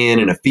lookout hen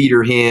and a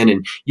feeder hen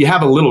and you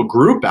have a little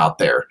group out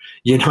there,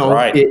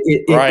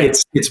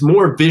 it's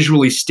more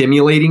visually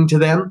stimulating to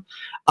them.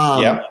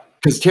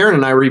 Because Taryn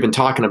and I were even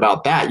talking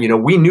about that.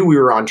 We knew we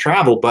were on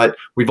travel, but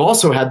we've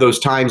also had those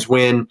times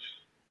when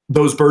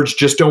those birds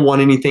just don't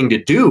want anything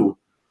to do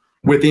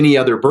with any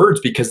other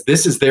birds because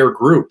this is their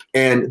group,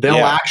 and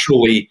they'll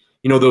actually,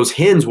 those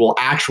hens will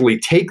actually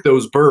take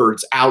those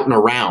birds out and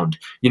around,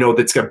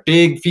 that's a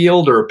big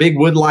field or a big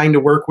wood line to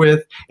work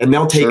with, and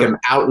they'll take them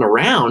out and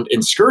around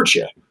and skirt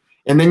you.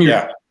 And then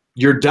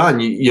you're done,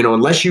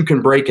 unless you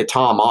can break a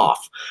tom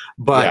off.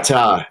 But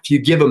if you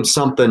give them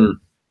something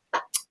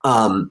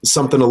a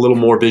little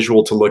more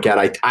visual to look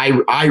at,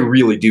 I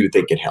really do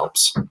think it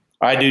helps.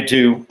 I do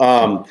too.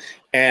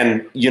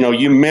 And,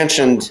 you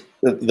mentioned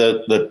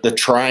the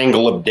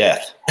triangle of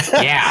death.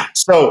 Yeah.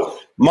 So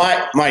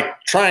my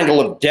triangle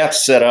of death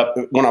setup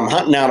when I'm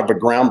hunting out of a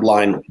ground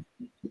blind,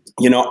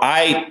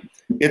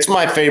 it's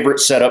my favorite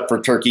setup for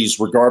turkeys,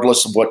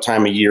 regardless of what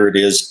time of year it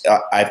is.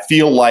 I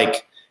feel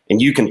like,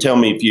 and you can tell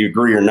me if you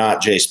agree or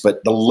not, Jace,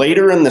 but the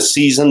later in the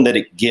season that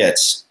it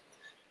gets,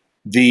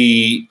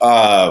 the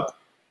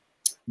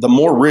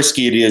more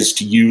risky it is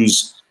to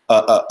use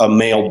a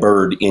male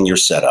bird in your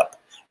setup.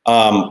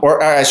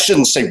 Or I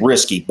shouldn't say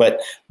risky, but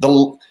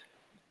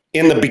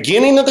in the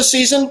beginning of the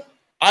season,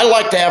 I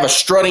like to have a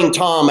strutting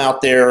tom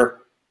out there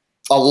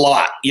a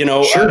lot,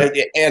 Sure.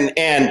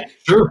 and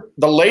Sure.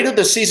 the later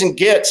the season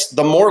gets,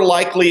 the more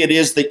likely it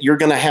is that you're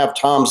going to have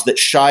toms that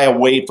shy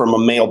away from a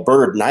male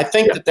bird. And I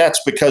think that that's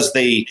because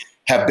they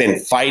have been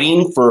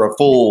fighting for a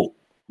full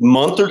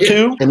month or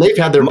two. And they've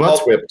had their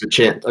butts whipped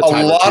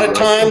a lot of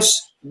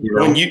times.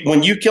 When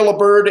you kill a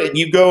bird and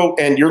you go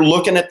and you're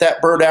looking at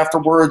that bird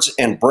afterwards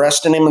and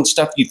breasting him and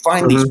stuff, you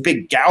find these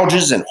big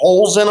gouges and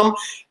holes in them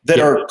that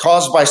are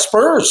caused by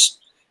spurs.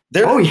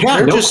 No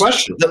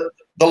question.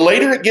 The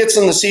later it gets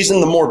in the season,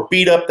 the more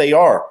beat up they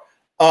are.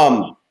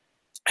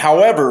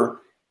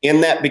 However, in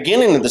that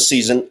beginning of the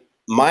season,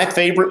 my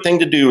favorite thing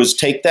to do is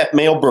take that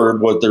male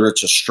bird, whether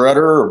it's a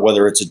strutter or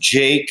whether it's a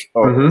Jake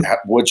or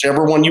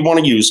whichever one you want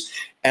to use,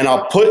 and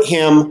I'll put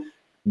him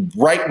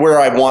right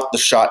where I want the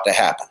shot to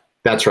happen.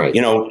 That's right.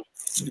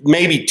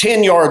 Maybe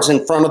 10 yards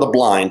in front of the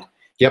blind,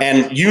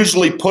 and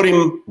usually put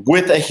him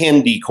with a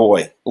hen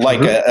decoy,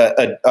 like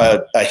a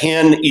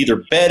hen either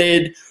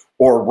bedded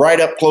or right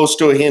up close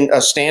to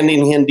a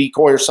standing hen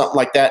decoy or something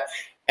like that.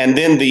 And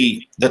then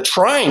the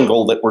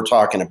triangle that we're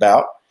talking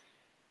about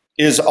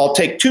is I'll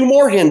take 2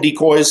 more hen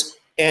decoys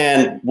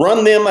and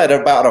run them at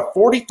about a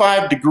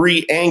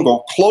 45-degree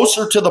angle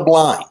closer to the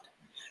blind.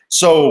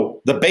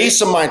 So the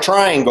base of my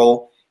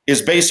triangle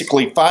is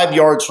basically 5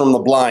 yards from the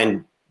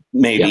blind,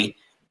 maybe.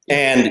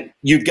 And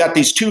you've got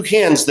these 2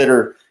 hens that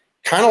are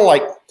kind of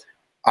like,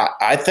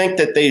 I think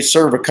that they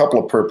serve a couple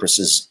of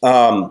purposes.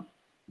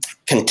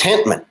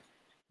 Contentment.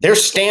 They're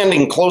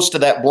standing close to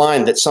that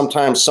blind that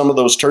sometimes some of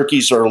those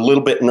turkeys are a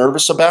little bit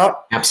nervous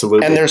about.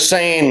 Absolutely. And they're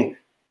saying,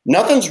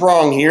 nothing's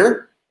wrong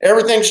here.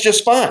 Everything's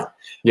just fine.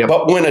 Yep.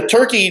 But when a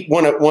turkey,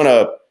 when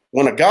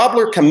a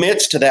gobbler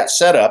commits to that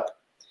setup,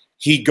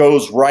 he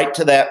goes right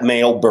to that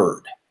male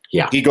bird.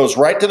 Yeah. He goes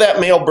right to that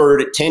male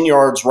bird at 10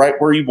 yards, right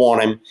where you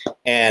want him.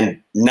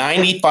 And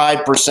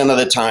 95% of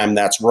the time,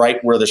 that's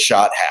right where the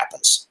shot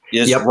happens.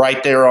 Is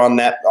right there on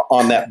that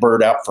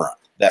bird out front,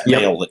 that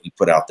male that you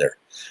put out there.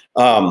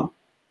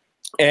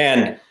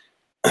 And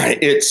I've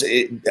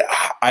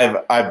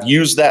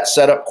used that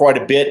setup quite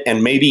a bit,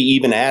 and maybe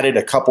even added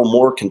a couple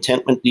more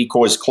contentment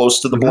decoys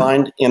close to the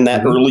blind in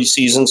that early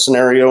season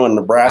scenario in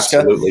Nebraska.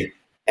 Absolutely.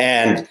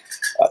 And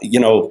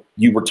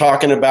you were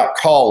talking about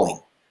calling,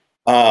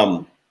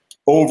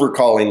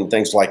 overcalling and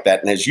things like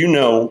that. And as you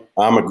know,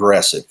 I'm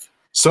aggressive.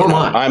 So am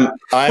I.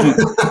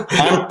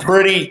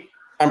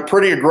 I'm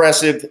pretty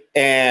aggressive,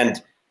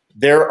 and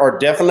there are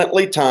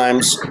definitely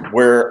times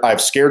where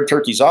I've scared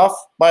turkeys off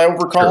by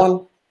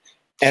overcalling.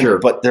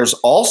 But there's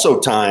also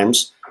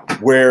times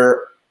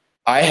where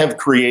I have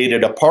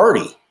created a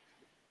party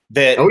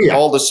that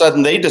all of a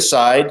sudden they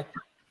decide,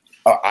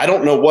 I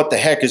don't know what the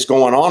heck is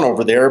going on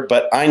over there,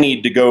 but I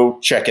need to go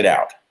check it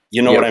out.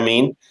 You know what I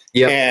mean?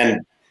 Yeah.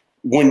 And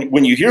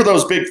when you hear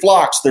those big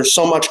flocks, there's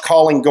so much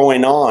calling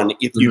going on.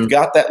 If you've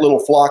got that little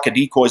flock of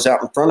decoys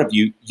out in front of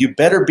you, you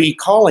better be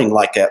calling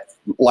like a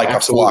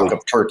flock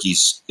of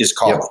turkeys is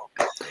calling.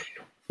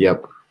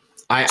 Yep.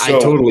 I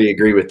totally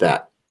agree with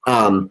that.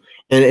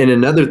 And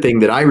another thing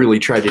that I really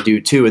try to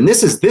do too, and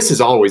this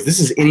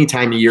is any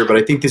time of year, but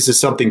I think this is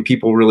something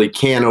people really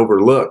can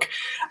overlook,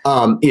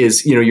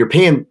 is, you're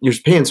paying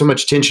so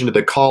much attention to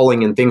the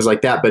calling and things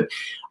like that. But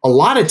a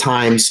lot of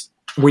times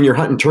when you're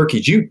hunting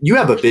turkeys, you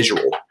have a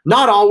visual.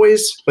 Not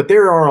always, but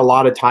there are a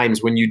lot of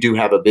times when you do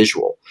have a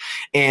visual.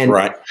 And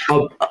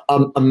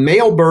a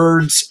male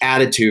bird's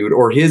attitude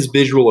or his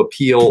visual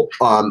appeal,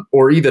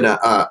 or even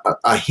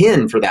a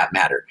hen for that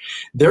matter,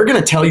 they're going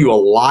to tell you a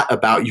lot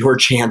about your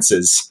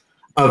chances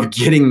of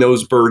getting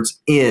those birds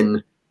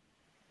in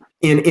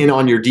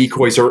on your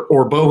decoys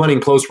or bow hunting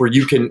close where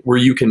you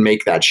can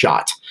make that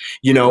shot.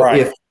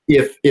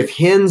 If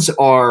hens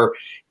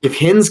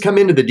come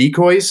into the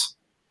decoys,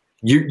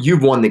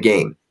 you've won the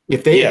game.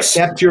 If they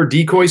accept your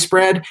decoy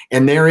spread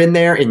and they're in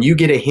there and you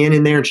get a hen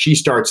in there and she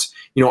starts,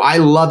 I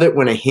love it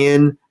when a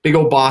hen, big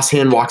old boss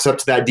hen, walks up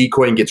to that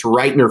decoy and gets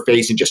right in her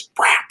face and just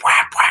wham,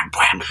 wham, wham,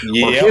 wham,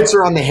 or hits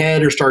her on the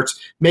head or starts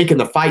making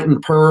the fighting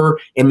purr.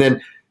 And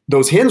then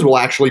those hens will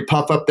actually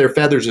puff up their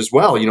feathers as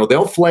well.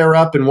 They'll flare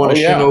up and want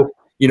to show,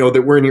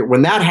 that we're in here.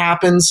 When that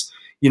happens,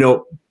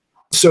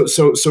 so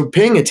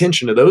paying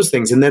attention to those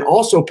things, and then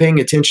also paying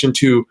attention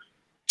to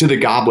the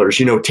gobblers.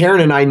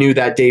 Taryn and I knew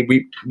that day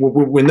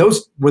when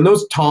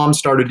those toms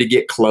started to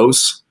get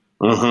close,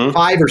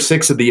 5 or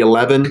 6 of the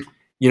 11,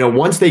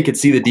 once they could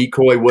see the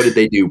decoy, what did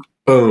they do?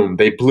 Boom,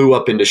 they blew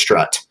up into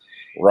strut.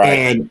 Right.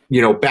 And,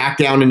 back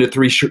down into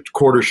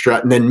 3/4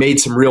 strut and then made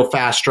some real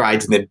fast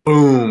strides and then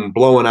boom,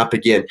 blowing up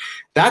again.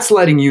 That's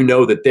letting you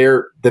know that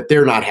they're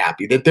not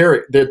happy, that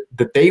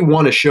they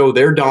want to show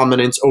their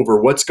dominance over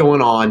what's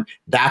going on.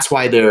 That's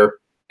why they're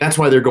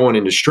going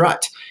into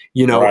strut,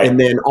 and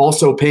then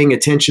also paying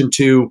attention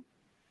to,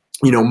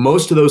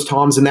 most of those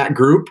toms in that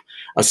group,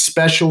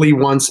 especially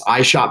once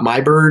I shot my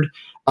bird.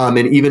 And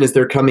even as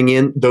they're coming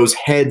in, those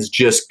heads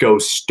just go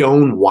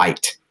stone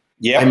white.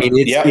 Yeah. I mean,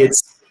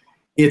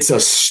 it's a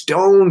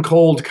stone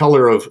cold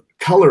color of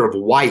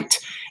white.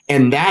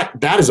 And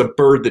that is a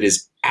bird that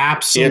is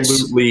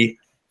absolutely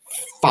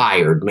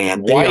fired,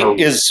 man. White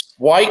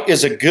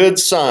is a good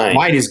sign.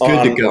 White is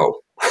good to go.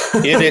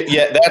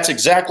 Yeah, that's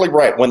exactly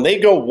right. When they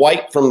go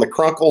white from the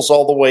crunkles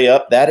all the way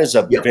up, that is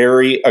a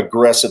very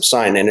aggressive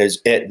sign. And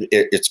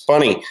it's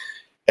funny.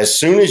 As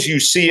soon as you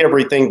see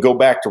everything go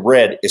back to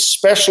red,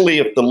 especially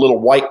if the little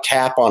white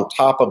cap on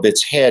top of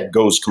its head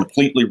goes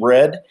completely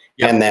red,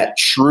 and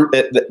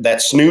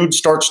that snood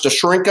starts to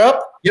shrink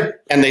up,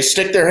 and they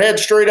stick their head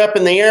straight up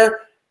in the air,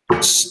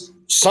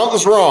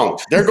 something's wrong.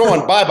 They're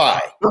going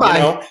bye-bye. Bye-bye. You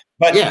know?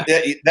 But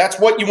that's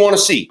what you want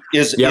to see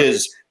is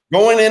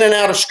going in and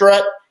out of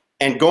strut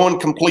and going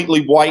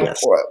completely white,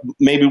 or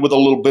maybe with a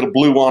little bit of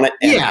blue on it.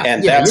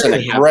 And that's an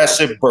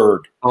aggressive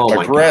bird.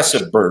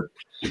 Aggressive bird.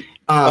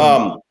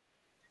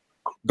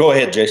 Go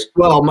ahead, Jason.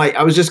 Well,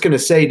 I was just going to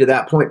say to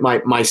that point,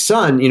 my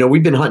son,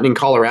 we've been hunting in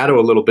Colorado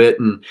a little bit,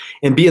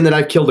 and being that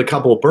I've killed a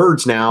couple of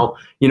birds now,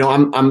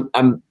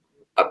 I'm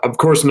of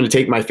course I'm going to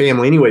take my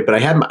family anyway, but I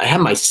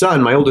had my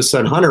son, my oldest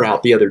son Hunter,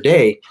 out the other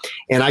day,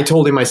 and I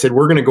told him, I said,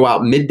 we're going to go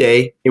out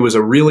midday. It was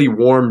a really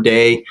warm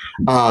day,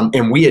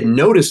 and we had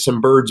noticed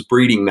some birds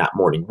breeding that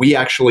morning. We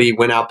actually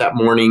went out that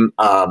morning,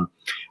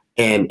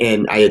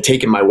 and I had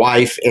taken my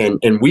wife, and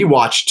we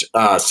watched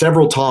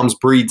several toms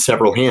breed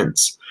several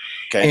hens.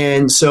 Okay.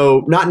 And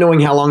so, not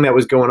knowing how long that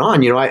was going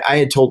on,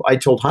 I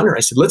told Hunter,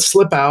 I said, let's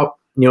slip out.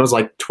 It was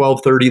like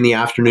 12:30 in the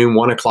afternoon,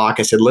 1 o'clock.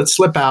 I said, let's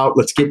slip out,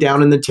 let's get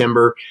down in the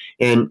timber,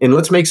 and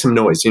let's make some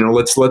noise.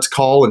 Let's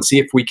call and see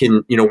if we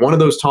can. One of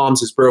those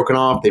toms is broken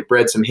off. They've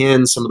bred some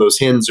hens. Some of those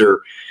hens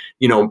are,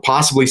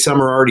 possibly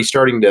some are already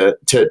starting to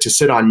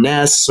sit on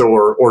nests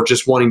or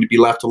just wanting to be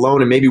left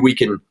alone, and maybe we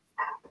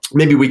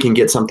can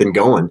get something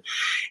going.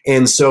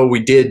 And so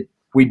we did.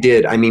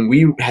 I mean,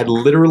 we had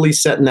literally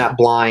sat in that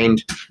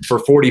blind for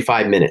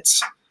 45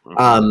 minutes,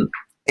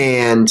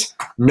 and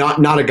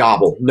not a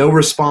gobble, no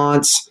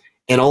response.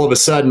 And all of a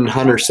sudden,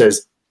 Hunter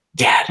says,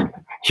 "Dad,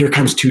 here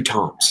comes two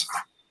toms."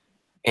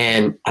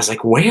 And I was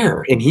like,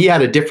 "Where?" And he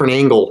had a different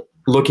angle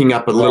looking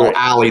up a little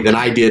alley than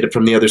I did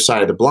from the other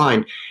side of the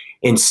blind.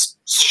 And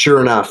sure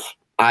enough,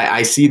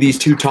 I see these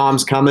two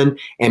toms coming,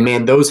 and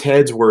man, those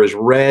heads were as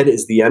red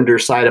as the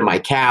underside of my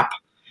cap,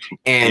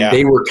 and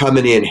they were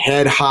coming in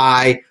head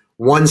high,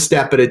 one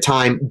step at a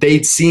time.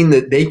 They'd seen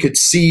that they could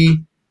see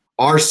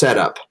our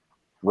setup.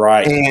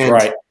 Right.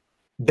 And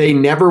they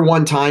never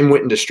one time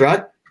went into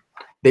strut.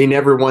 They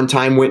never one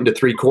time went into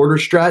 3/4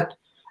 strut.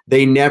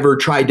 They never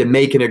tried to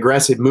make an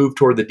aggressive move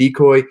toward the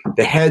decoy.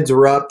 The heads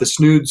were up. The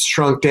snoods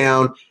shrunk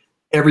down.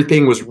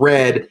 Everything was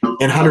red.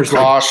 And Hunter's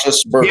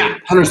cautious bird.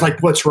 Hunter's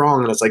like, "What's wrong?"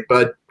 And I was like,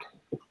 "Bud,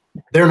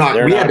 they're not.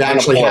 We had to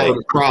actually have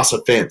them cross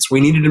a fence.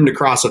 We needed them to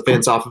cross a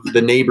fence off of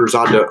the neighbors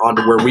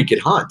onto where we could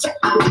hunt."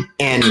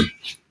 And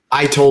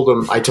I told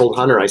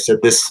Hunter, I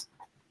said, this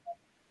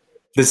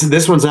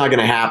one's not going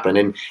to happen.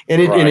 And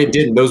it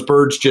didn't. Those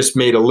birds just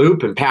made a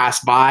loop and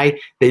passed by.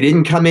 They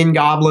didn't come in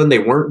gobbling. They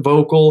weren't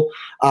vocal.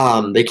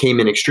 They came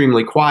in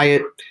extremely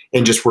quiet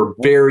and just were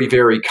very,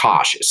 very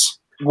cautious.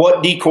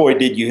 What decoy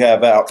did you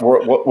have out?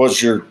 What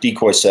was your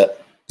decoy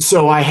set?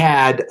 So I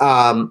had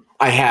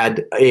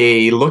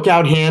a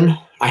lookout hen.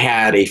 I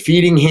had a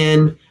feeding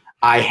hen.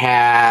 I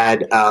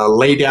had a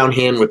lay down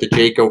hen with a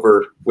jake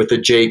over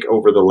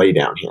the lay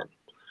down hen.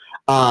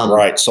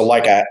 So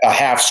like a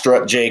half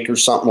strut jake or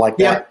something like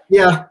that?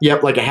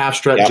 Yep, like a half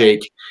strut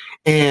jake.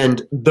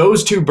 And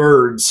those two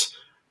birds,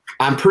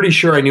 I'm pretty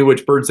sure I knew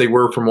which birds they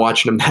were from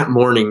watching them that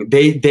morning.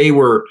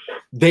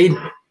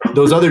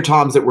 Those other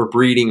toms that were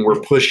breeding were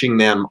pushing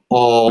them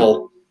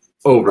all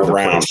over the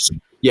place.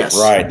 Yes,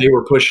 they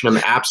were pushing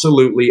them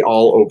absolutely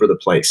all over the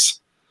place.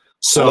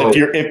 So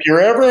if you're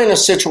ever in a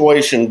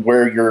situation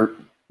where you're,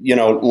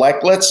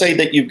 like let's say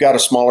that you've got a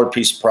smaller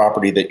piece of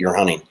property that you're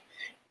hunting,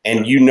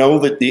 and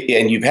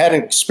and you've had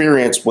an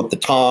experience with the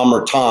tom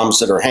or toms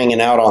that are hanging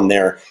out on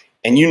there,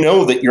 and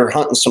that you're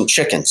hunting some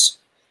chickens.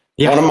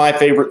 Yeah. One of my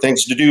favorite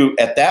things to do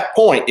at that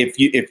point, if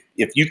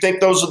you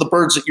think those are the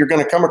birds that you're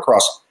going to come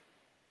across,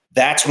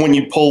 that's when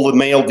you pull the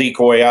male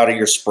decoy out of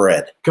your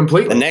spread.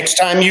 Completely. The next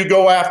time you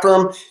go after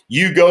them,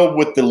 you go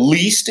with the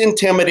least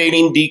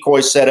intimidating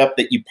decoy setup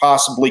that you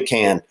possibly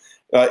can.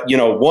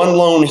 One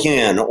lone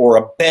hen or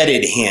a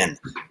bedded hen,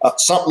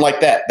 something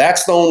like that.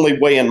 That's the only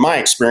way, in my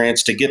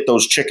experience, to get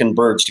those chicken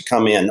birds to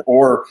come in,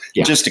 or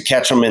just to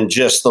catch them in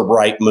just the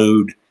right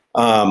mood.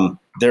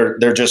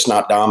 They're just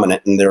not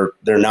dominant, and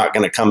they're not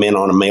going to come in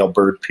on a male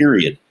bird.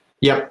 Period.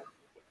 Yep.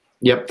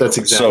 That's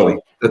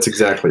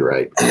exactly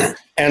right.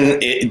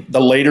 And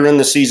the later in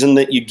the season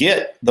that you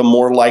get, the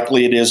more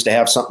likely it is to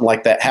have something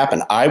like that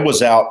happen. I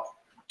was out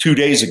 2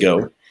 days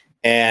ago,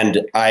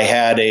 and I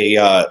had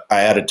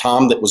a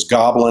tom that was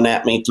gobbling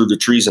at me through the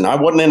trees, and I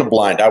wasn't in a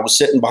blind. I was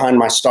sitting behind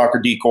my stalker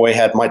decoy,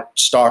 had my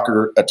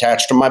stalker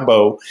attached to my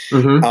bow.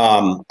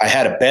 Mm-hmm. I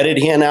had a bedded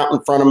hen out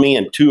in front of me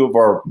and two of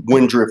our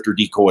wind drifter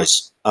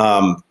decoys,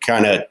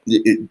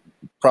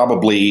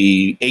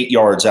 probably 8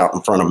 yards out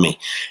in front of me.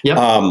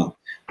 Yep.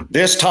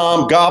 This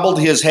tom gobbled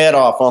his head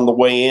off on the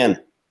way in,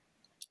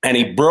 and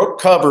he broke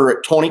cover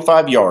at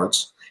 25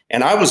 yards.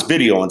 And I was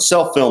videoing,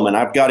 self-filming.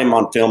 I've got him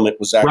on film. It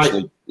was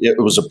actually,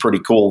 It was a pretty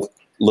cool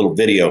little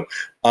video.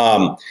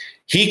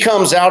 He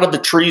comes out of the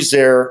trees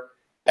there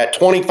at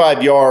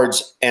 25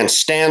 yards and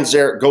stands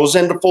there, goes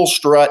into full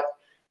strut,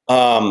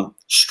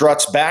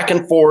 struts back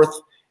and forth,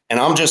 and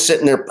I'm just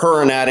sitting there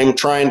purring at him,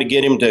 trying to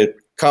get him to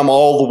come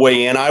all the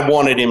way in. I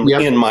wanted him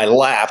in my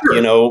lap,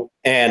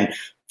 and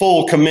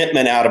full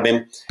commitment out of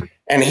him.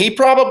 And he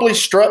probably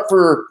strut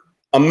for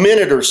a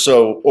minute or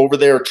so over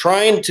there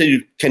trying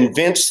to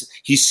convince.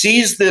 He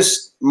sees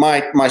this,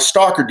 my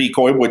stalker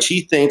decoy, which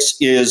he thinks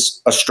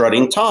is a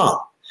strutting tom,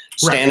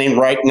 standing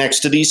right next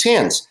to these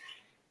hens.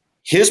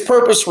 His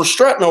purpose for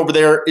strutting over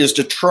there is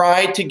to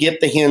try to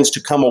get the hens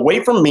to come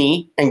away from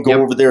me and go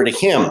over there to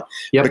him,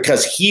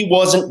 because he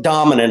wasn't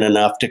dominant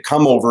enough to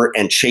come over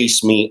and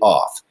chase me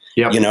off,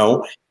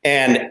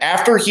 And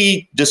after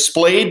he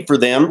displayed for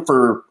them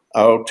for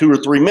 2 or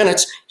 3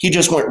 minutes, he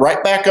just went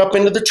right back up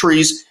into the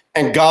trees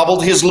and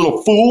gobbled his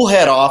little fool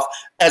head off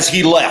as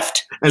he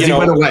left. As he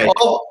went away.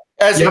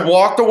 As he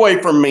walked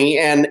away from me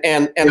and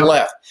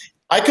left.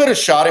 I could have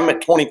shot him at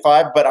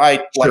 25, but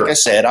I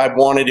said, I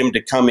wanted him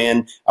to come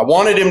in. I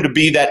wanted him to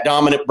be that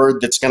dominant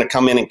bird that's going to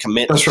come in and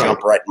commit and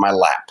jump right in my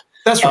lap.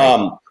 That's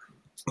right.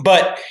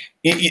 But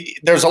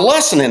there's a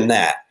lesson in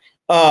that.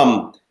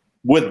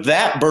 With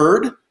that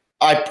bird,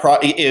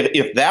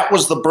 if that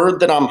was the bird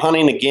that I'm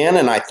hunting again,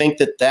 and I think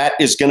that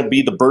is going to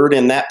be the bird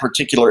in that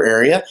particular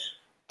area,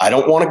 I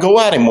don't want to go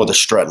at him with a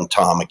strutting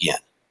tom again.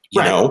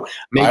 You know,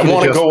 I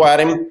want to go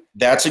at him.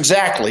 That's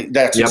exactly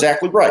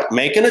right.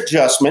 Make an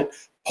adjustment.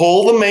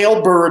 Pull the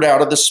male bird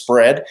out of the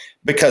spread,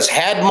 because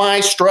had my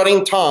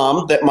strutting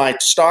tom, that my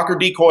stalker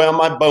decoy on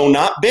my bow,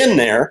 not been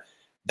there,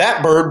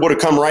 that bird would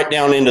have come right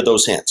down into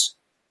those hens.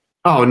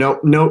 Oh,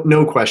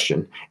 no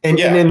question. And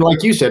then,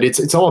 like you said,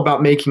 it's all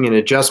about making an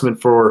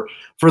adjustment for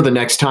the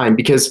next time,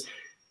 because,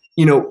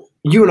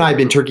 you and I have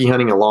been turkey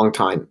hunting a long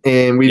time,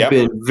 and we've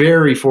been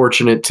very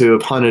fortunate to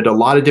have hunted a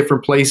lot of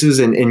different places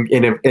and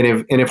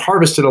have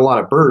harvested a lot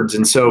of birds.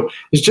 And so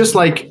it's just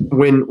like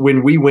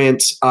when we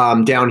went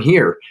down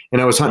here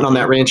and I was hunting on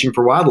that Ranching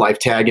for Wildlife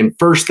tag, and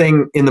first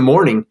thing in the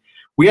morning,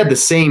 we had the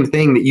same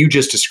thing that you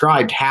just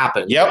described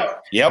happen.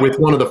 Yep. With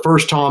one of the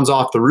first toms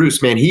off the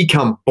roost, man, he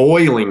come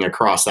boiling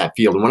across that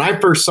field. And when I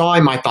first saw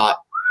him, I thought,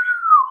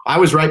 I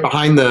was right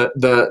behind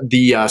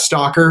the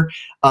stalker.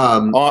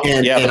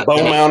 The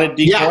bow-mounted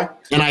decoy. Yeah,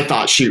 and I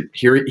thought, shoot,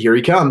 here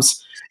he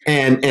comes.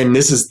 And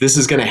this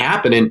is going to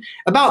happen. And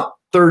about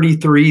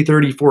 33,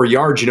 34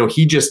 yards,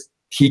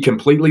 he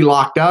completely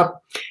locked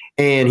up,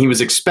 and he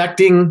was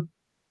expecting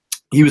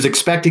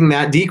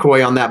that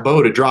decoy on that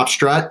bow to drop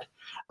strut,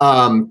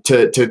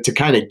 to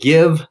kind of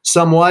give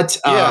somewhat.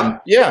 And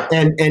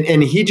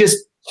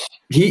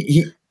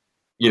he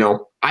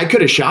I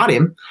could have shot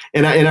him.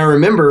 And I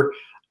remember,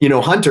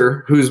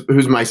 Hunter,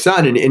 who's my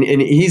son,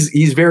 and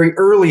he's very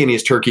early in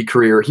his turkey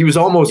career. He was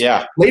almost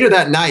later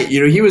that night.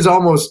 He was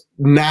almost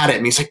mad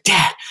at me. He's like,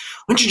 "Dad,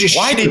 why don't you just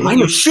didn't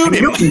you shoot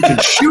him? You can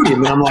shoot him."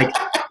 And I'm like,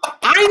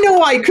 "I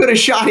know I could have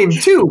shot him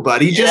too,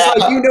 buddy. Just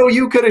like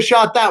you could have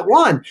shot that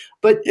one."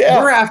 But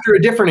we're after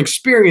a different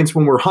experience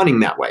when we're hunting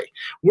that way.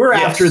 We're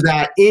after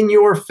that in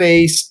your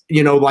face.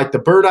 Like the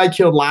bird I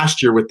killed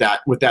last year with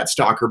that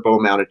stalker bow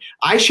mounted.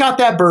 I shot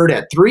that bird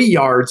at 3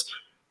 yards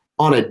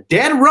on a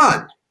dead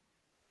run.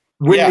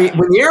 When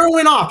the arrow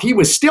went off, he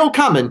was still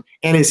coming,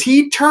 and as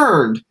he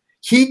turned,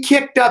 he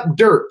kicked up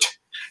dirt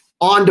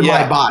onto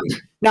my body.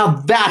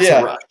 Now that's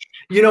a rush.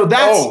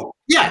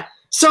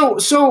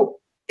 So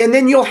and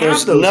then you'll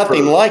have those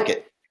nothing birds. Like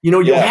it.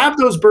 You'll have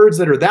those birds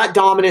that are that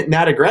dominant and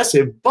that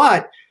aggressive.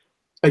 But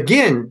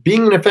again,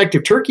 being an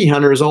effective turkey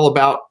hunter is all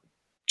about,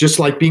 just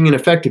like being an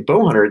effective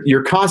bow hunter,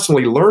 you're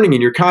constantly learning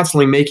and you're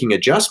constantly making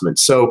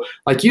adjustments. So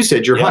like you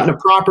said, you're hunting a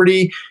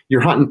property,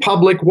 you're hunting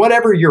public,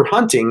 whatever you're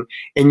hunting,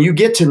 and you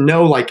get to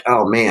know, like,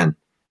 oh man,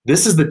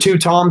 this is the 2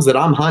 toms that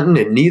I'm hunting,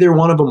 and neither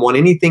one of them want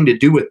anything to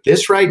do with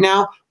this right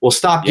now. Well,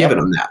 stop giving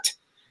them that.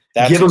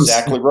 That's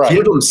exactly right.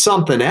 Give them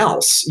something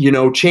else.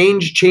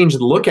 Change the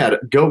look at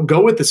it.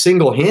 Go with the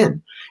single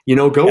hen.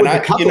 Go with a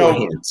couple of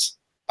hens.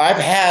 I've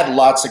had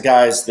lots of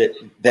guys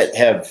that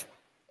have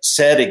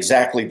said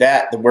exactly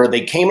that, where they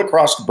came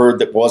across a bird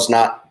that was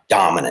not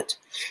dominant.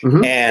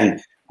 Mm-hmm.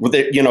 And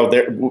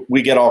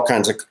we get all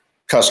kinds of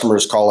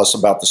customers call us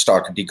about the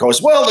stalker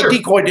decoys. Well, the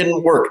decoy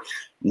didn't work.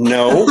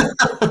 No,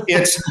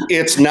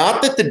 it's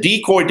not that the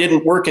decoy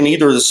didn't work in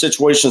either of the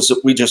situations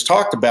that we just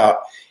talked about.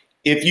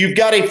 If you've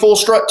got a full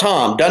strut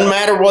tom, doesn't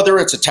matter whether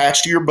it's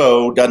attached to your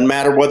bow, doesn't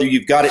matter whether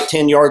you've got it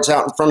 10 yards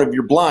out in front of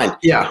your blind.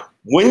 Yeah.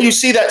 When you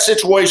see that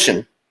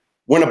situation,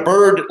 when a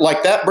bird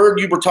like that bird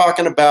you were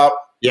talking about,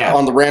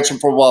 on the Ranching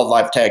for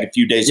Wildlife tag a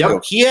few days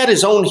ago, he had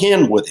his own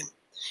hen with him.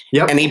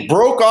 Yep. And he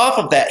broke off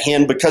of that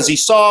hen because he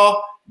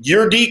saw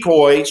your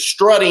decoy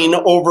strutting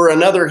over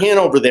another hen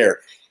over there.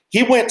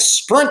 He went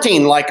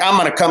sprinting like, I'm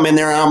going to come in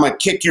there and I'm going to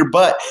kick your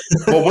butt.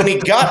 But when he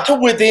got to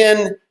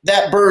within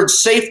that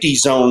bird's safety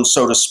zone,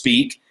 so to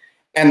speak,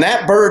 and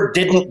that bird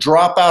didn't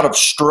drop out of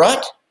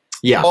strut,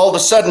 all of a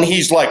sudden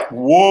he's like,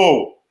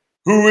 whoa,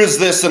 who is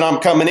this that I'm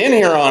coming in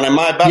here on? Am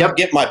I about to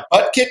get my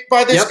butt kicked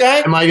by this guy?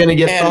 Am I going to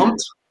get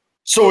thumped?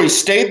 So he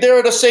stayed there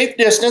at a safe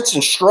distance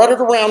and strutted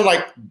around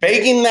like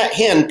begging that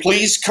hen,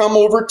 please come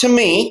over to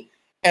me.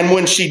 And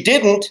when she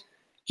didn't,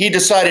 he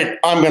decided,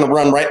 I'm going to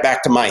run right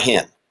back to my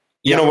hen.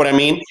 You know what I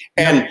mean?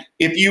 And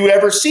if you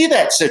ever see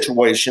that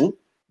situation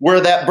where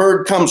that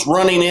bird comes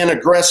running in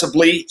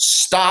aggressively,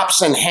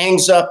 stops and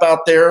hangs up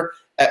out there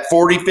at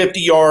 40,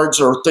 50 yards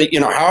or,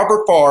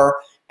 however far,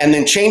 and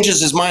then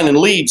changes his mind and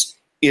leaves,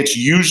 it's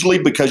usually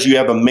because you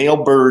have a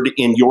male bird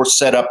in your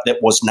setup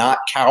that was not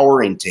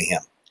cowering to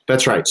him.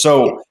 That's right.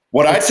 So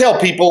what I tell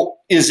people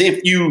is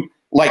if you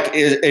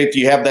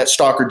have that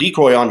stalker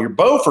decoy on your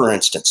bow, for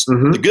instance,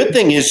 the good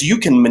thing is you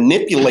can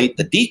manipulate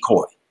the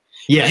decoy.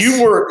 Yes.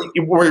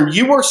 Where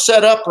you were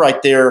set up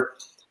right there,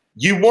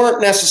 you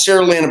weren't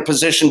necessarily in a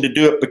position to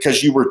do it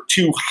because you were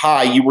too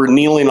high. You were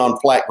kneeling on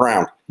flat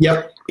ground.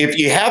 Yep. If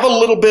you have a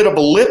little bit of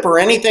a lip or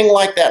anything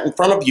like that in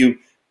front of you,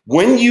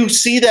 when you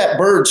see that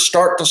bird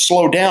start to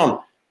slow down,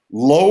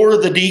 lower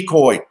the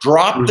decoy,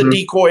 drop the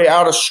decoy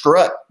out of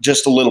strut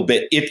just a little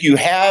bit. If you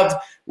have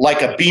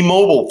like a B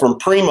Mobile from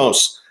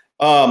Primos,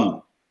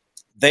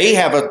 they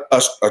have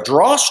a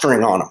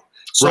drawstring on them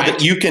so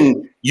that you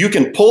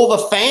can pull the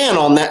fan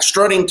on that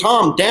strutting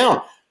tom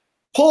down.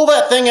 Pull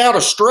that thing out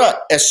of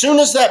strut. As soon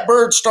as that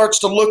bird starts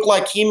to look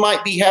like he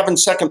might be having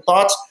second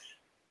thoughts,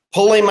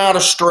 pull him out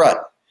of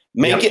strut.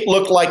 Make it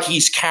look like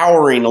he's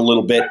cowering a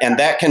little bit, and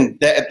that can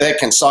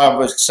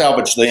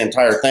salvage the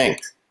entire thing.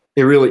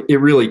 It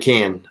really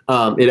can.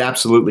 It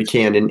absolutely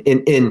can.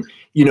 And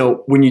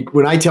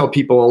when I tell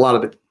people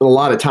a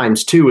lot of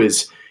times too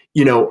is,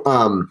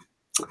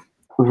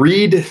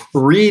 read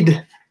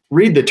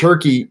the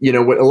turkey.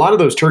 What a lot of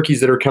those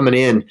turkeys that are coming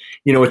in,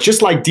 it's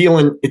just like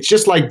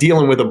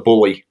dealing with a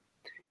bully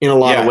in a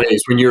lot of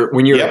ways when you're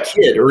a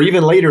kid or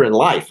even later in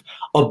life.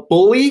 A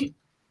bully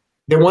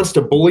that wants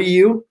to bully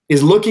you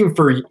is looking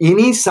for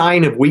any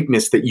sign of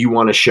weakness that you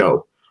want to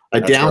show.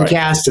 That's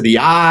downcast to the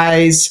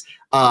eyes,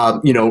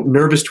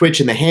 nervous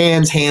twitch in the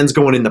hands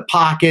going in the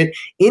pocket,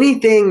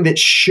 anything that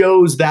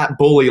shows that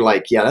bully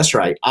like, yeah, that's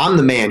right, I'm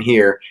the man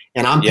here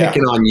and I'm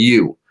picking on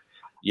you.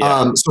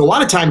 Yeah. So a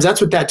lot of times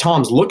that's what that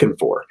Tom's looking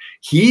for.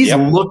 He's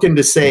looking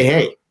to say,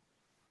 hey,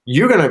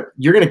 you're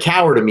gonna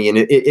cower to me, and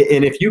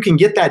if you can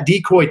get that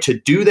decoy to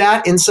do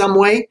that in some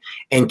way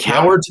and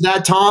cower to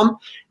that Tom,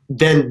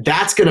 then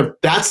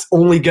that's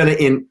only gonna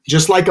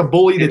just like a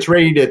bully that's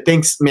ready to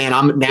thinks, man,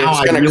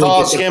 it's gonna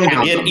cause him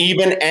to get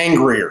even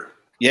angrier.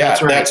 Yeah,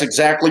 that's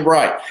exactly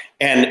right.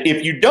 And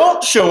if you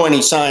don't show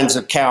any signs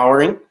of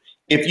cowering,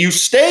 if you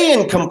stay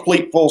in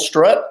complete full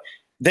strut,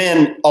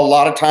 then a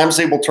lot of times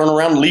they will turn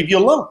around and leave you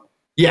alone.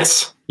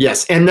 Yes.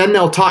 And then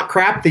they'll talk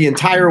crap the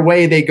entire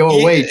way they go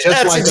away.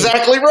 That's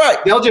exactly right.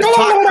 They'll just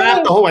talk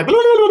crap the whole way.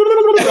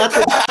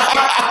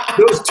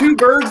 Those two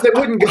birds that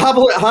wouldn't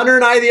gobble at Hunter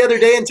and I the other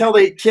day until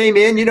they came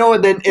in,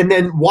 and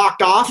then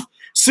walked off. As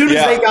soon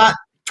as they got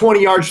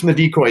 20 yards from the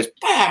decoys,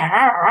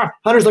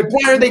 Hunter's like,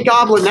 why are they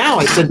gobbling now?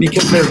 I said,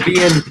 because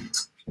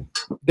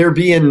they're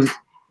being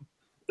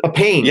a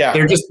pain. Yeah.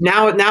 They're just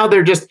now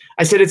they're just,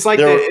 I said, it's like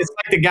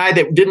the guy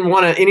that didn't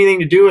want anything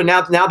to do. And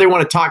now they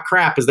want to talk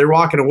crap as they're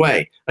walking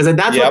away. I said,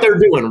 that's what they're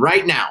doing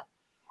right now.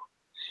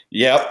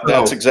 Yep.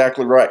 That's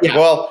exactly right. Yeah.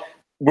 Well,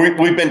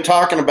 we've been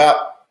talking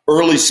about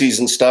early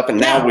season stuff, and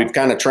now we've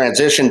kind of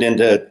transitioned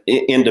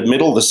into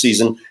middle of the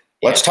season.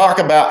 Let's talk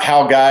about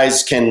how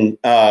guys can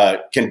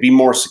be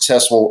more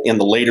successful in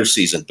the later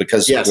season,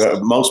 because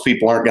most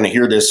people aren't going to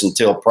hear this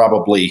until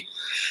probably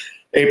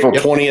April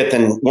 20th.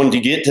 And when you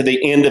get to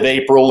the end of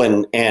April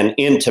and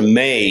into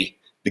May,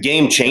 the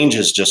game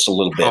changes just a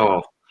little bit.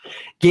 Oh,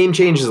 game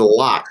changes a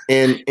lot.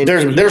 And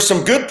there's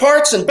some good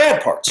parts and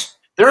bad parts.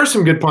 There are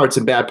some good parts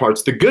and bad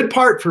parts. The good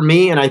part for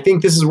me, and I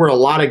think this is where a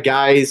lot of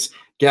guys,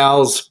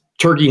 gals,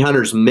 turkey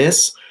hunters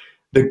miss,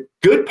 the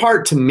good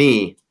part to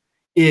me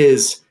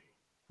is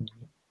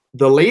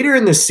the later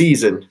in the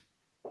season,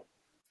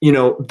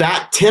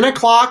 that 10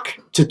 o'clock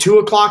to 2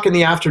 o'clock in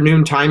the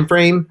afternoon time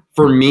frame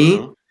for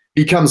me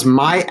becomes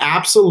my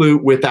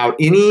absolute, without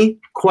any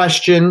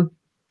question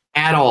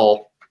at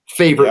all,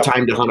 favorite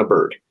time to hunt a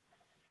bird.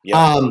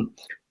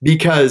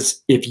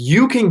 Because if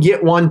you can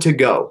get one to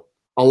go,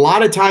 a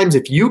lot of times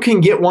if you can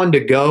get one to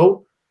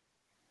go,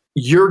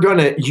 you've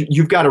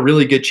got a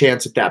really good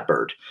chance at that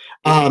bird.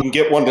 You can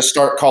get one to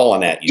start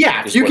calling at you.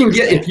 Yeah, if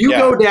you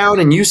go down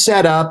and you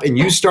set up and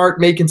you start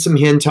making some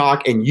hen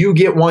talk and you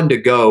get one to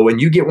go and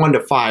you get one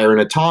to fire and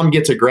a Tom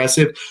gets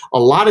aggressive, a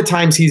lot of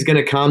times he's going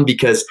to come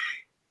because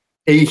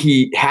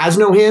he has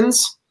no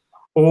hens,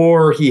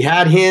 or he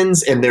had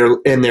hens and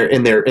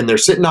they're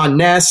sitting on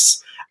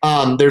nests.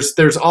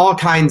 There's all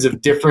kinds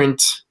of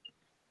different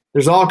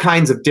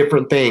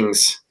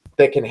things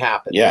that can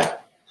happen. Yeah.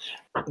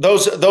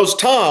 Those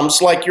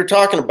Toms, like you're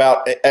talking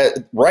about,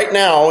 right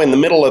now in the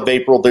middle of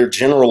April, they're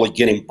generally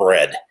getting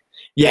bred.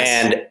 Yes.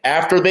 And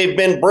after they've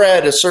been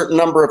bred a certain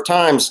number of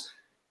times,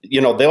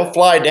 they'll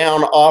fly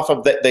down off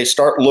of that. They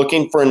start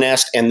looking for a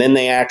nest, and then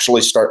they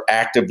actually start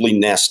actively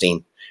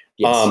nesting.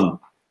 Yes.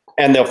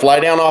 and they'll fly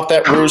down off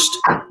that roost.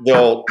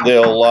 They'll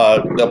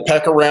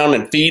peck around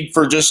and feed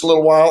for just a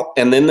little while,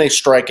 and then they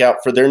strike out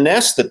for their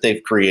nest that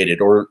they've created.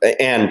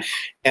 And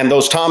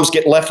those toms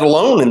get left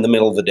alone in the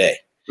middle of the day.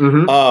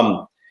 Mm-hmm.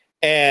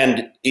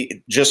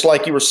 Just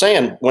like you were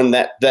saying, when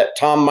that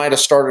tom might have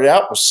started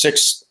out with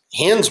 6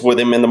 hens with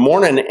him in the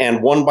morning,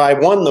 and one by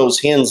one those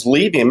hens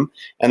leave him,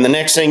 and the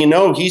next thing you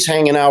know, he's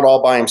hanging out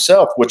all by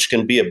himself, which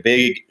can be a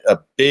big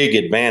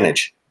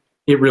advantage.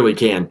 It really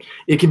can.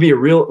 It can be a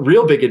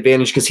real big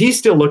advantage because he's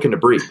still looking to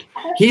breed.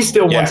 He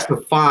still wants to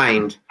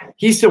find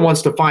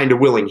a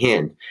willing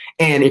hen.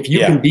 And if you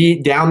can be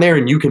down there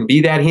and you can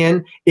be that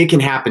hen, it can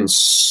happen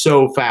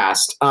so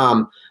fast.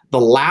 The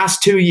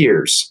last 2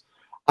 years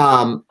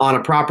on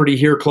a property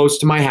here close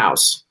to my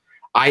house,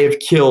 I have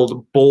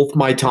killed both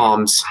my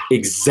toms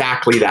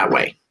exactly that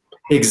way.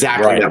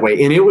 That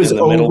way. And it was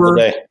over.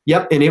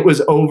 Yep. And it was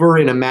over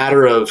in a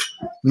matter of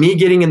me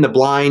getting in the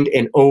blind,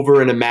 and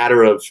over in a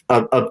matter of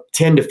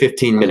 10 to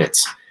 15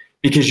 minutes,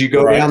 because you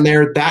go down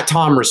there, that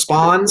tom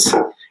responds.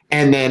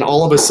 And then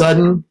all of a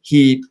sudden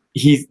he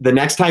the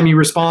next time he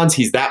responds,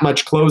 he's that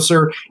much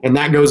closer. And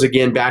that goes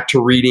again back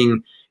to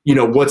reading,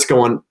 what's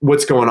going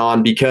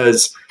on,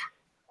 because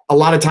a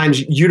lot of times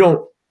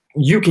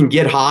you can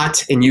get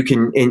hot and you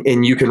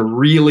can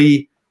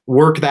really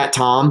work that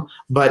tom,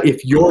 but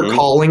if you're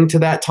calling to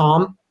that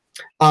tom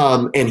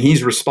and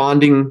he's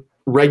responding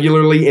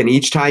regularly, and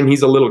each time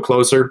he's a little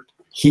closer,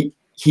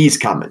 he's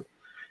coming.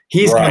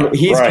 He's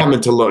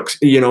coming to look.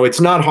 It's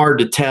not hard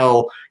to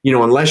tell,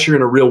 unless you're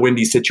in a real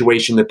windy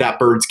situation, that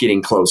bird's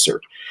getting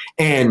closer.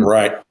 And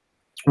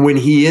when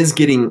he is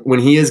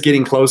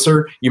getting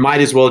closer, you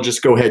might as well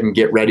just go ahead and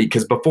get ready,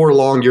 because before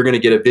long you're going to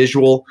get a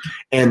visual,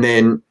 and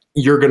then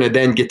you're going to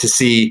then get to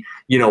see,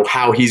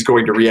 how he's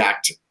going to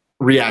react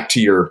to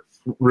your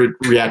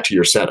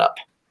setup.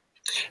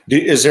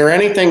 Is there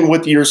anything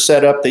with your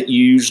setup that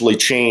you usually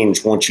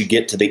change once you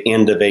get to the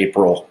end of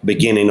April,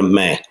 beginning of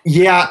May?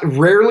 Yeah,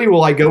 rarely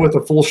will I go with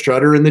a full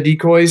strutter in the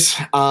decoys,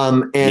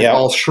 and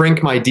I'll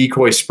shrink my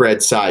decoy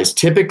spread size.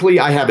 Typically,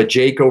 I have a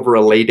Jake over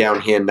a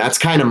laydown hen. That's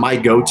kind of my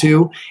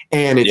go-to,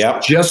 and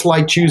it's just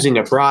like choosing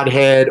a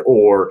broadhead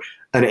or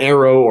an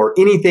arrow or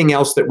anything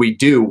else that we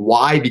do.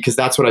 Why? Because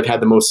that's what I've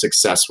had the most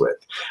success with.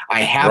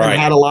 I haven't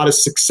had a lot of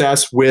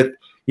success with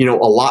a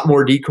lot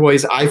more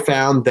decoys. I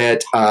found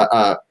that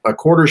a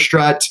quarter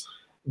strut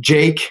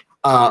Jake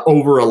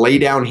over a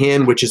laydown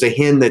hen, which is a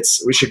hen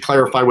we should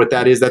clarify what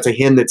that is. That's a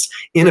hen that's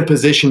in a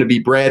position to be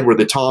bred where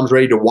the tom's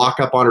ready to walk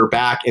up on her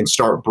back and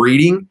start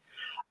breeding.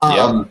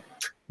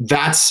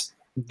 That's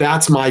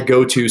my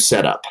go-to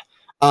setup.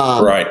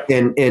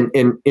 And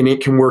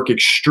it can work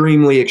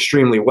extremely,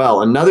 extremely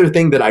well. Another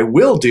thing that I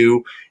will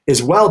do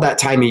as well that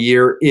time of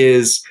year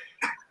is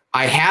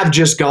I have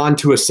just gone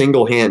to a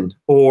single hen,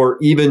 or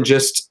even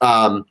just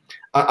a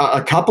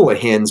couple of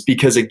hens,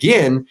 because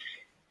again,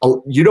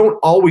 you don't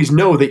always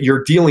know that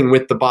you're dealing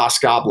with the boss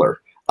gobbler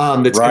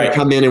that's going to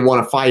come in and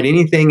want to fight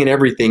anything and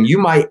everything. You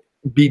might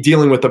be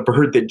dealing with a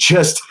bird that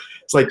just,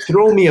 it's like,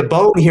 throw me a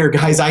bone here,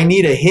 guys. I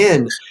need a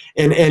hen.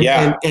 And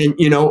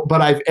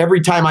but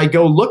every time I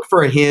go look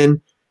for a hen,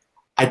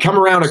 I come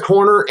around a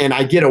corner and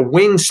I get a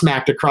wing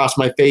smacked across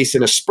my face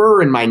and a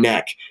spur in my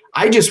neck.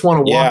 I just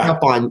want to walk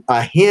up on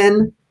a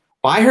hen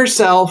by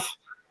herself,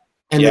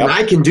 and then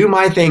I can do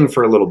my thing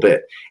for a little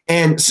bit.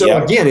 And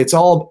so again, it's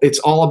all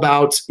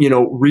about,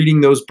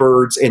 reading those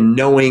birds and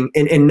knowing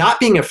and not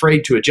being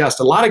afraid to adjust.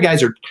 A lot of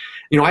guys are,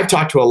 I've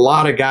talked to a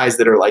lot of guys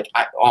that are like,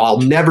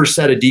 I'll never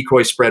set a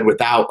decoy spread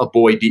without a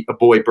boy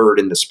bird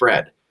in the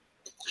spread.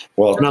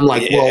 Well, and I'm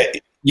like,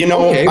 I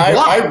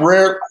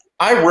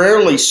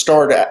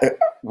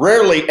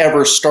rarely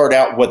ever start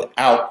out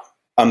without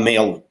a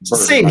male bird.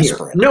 Same here.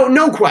 Spread.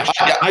 No question.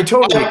 I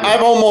totally agree.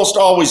 I've almost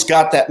always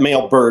got that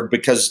male bird,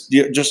 because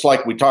just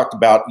like we talked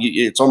about,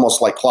 it's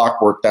almost like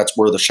clockwork. That's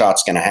where the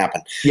shot's going to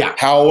happen. Yeah.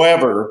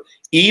 However,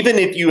 even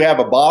if you have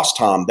a boss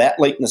tom that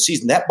late in the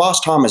season, that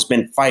boss tom has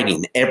been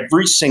fighting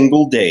every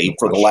single day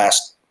for the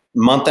last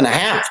month and a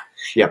half.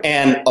 Yep.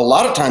 And a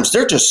lot of times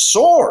they're just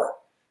sore.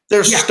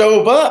 They're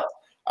stove up.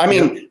 I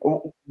mean,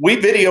 we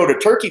videoed a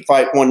turkey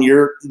fight one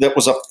year that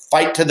was a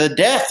fight to the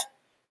death,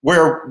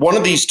 where one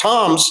of these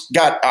toms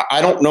got,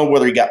 I don't know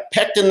whether he got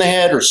pecked in the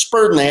head or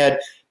spurred in the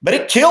head, but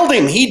it killed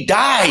him. He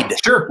died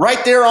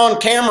right there on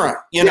camera,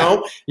 you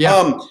know.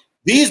 Yeah.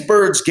 These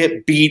birds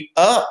get beat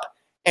up,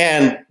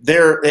 and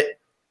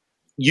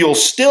you'll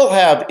still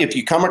have, if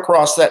you come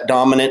across that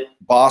dominant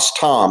boss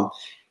tom,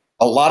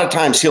 a lot of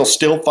times he'll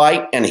still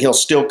fight and he'll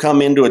still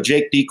come into a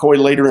Jake decoy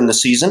later in the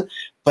season.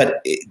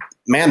 But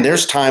man,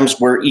 there's times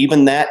where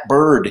even that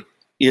bird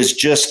is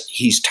just,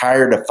 he's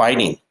tired of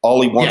fighting.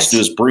 All he wants to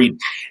do is breed.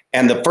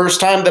 And the first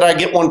time that I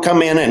get one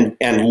come in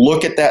and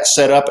look at that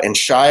setup and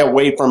shy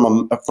away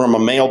from a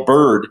male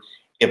bird,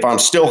 if I'm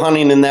still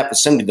hunting in that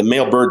vicinity, the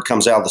male bird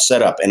comes out of the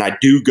setup, and I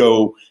do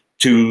go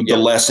to the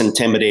less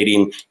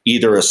intimidating,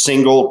 either a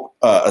single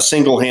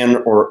hen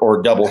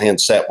or double hen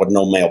set with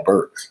no male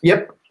bird.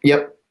 Yep.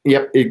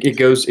 Yep,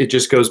 it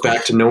just goes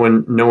back to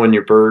knowing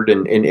your bird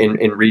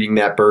and reading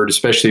that bird,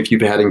 especially if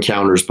you've had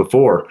encounters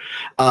before.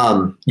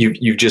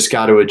 You've just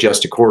got to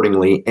adjust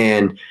accordingly.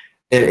 And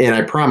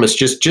I promise,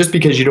 just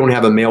because you don't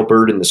have a male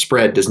bird in the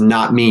spread does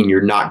not mean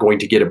you're not going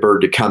to get a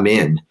bird to come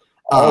in.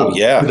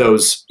 To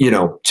those,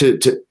 to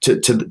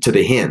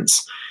the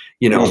hens,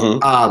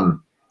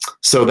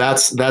 so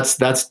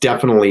that's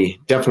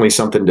definitely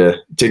something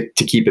to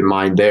keep in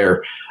mind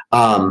there.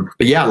 But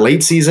yeah,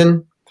 late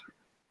season.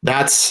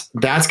 That's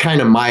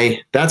kind of my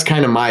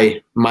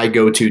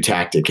go-to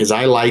tactic, is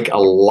I like a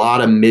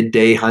lot of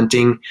midday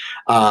hunting.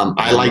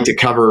 I like to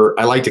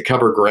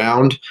cover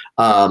ground,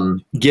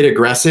 get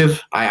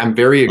aggressive. I'm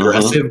very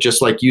aggressive,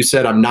 just like you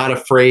said. I'm not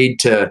afraid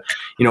to,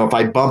 if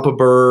I bump a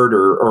bird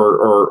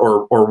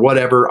or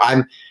whatever.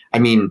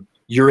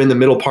 You're in the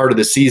middle part of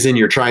the season,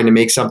 you're trying to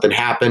make something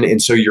happen.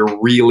 And so you're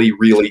really,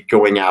 really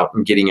going out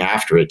and getting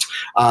after it,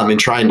 and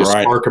trying to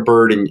spark a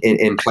bird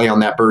and play on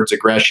that bird's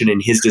aggression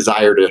and his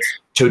desire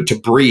to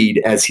breed,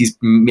 as he's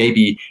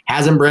maybe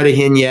hasn't bred a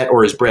hen yet,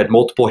 or has bred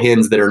multiple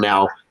hens that are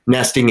now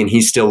nesting and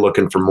he's still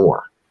looking for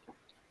more.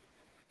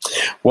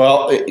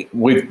 Well,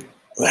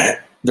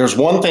 there's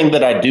one thing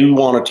that I do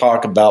want to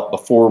talk about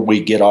before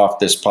we get off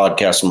this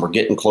podcast, and we're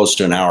getting close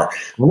to an hour.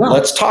 Wow.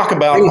 Let's talk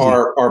about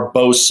our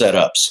bow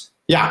setups.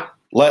 Yeah.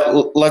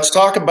 Let's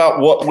talk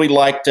about what we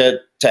like to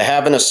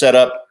have in a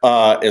setup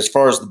as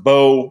far as the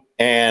bow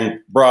and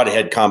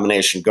broadhead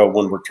combination go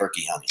when we're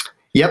turkey hunting.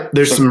 Yep.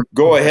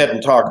 Go ahead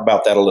and talk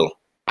about that a little.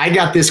 I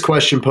got this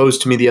question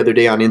posed to me the other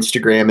day on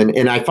Instagram,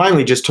 and I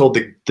finally just told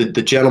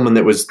the gentleman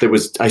that was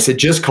I said,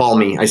 just call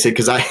me. I said,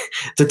 because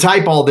to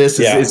type all this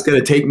is going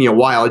to take me a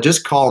while.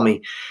 Just call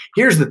me.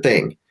 Here's the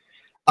thing.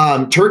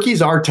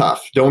 Turkeys are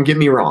tough. Don't get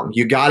me wrong.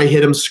 You got to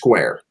hit them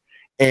square.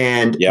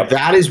 And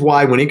that is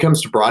why when it comes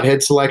to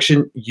broadhead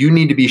selection, you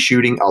need to be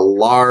shooting a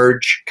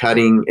large,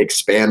 cutting,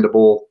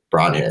 expandable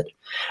broadhead.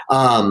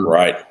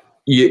 Right.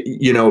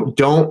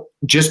 Don't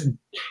just,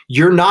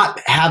 you're not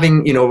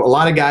having, a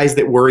lot of guys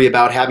that worry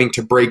about having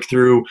to break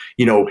through,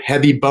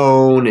 heavy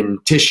bone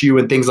and tissue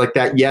and things like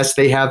that. Yes,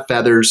 they have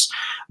feathers,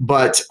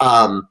 but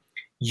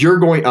you're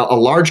going a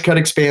large cut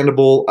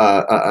expandable,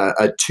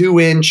 a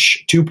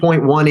 2-inch,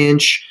 2.1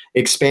 inch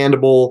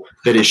expandable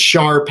that is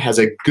sharp, has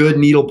a good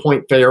needle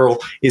point ferrule,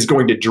 is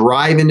going to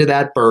drive into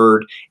that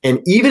bird.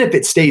 And even if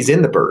it stays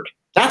in the bird,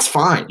 that's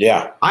fine.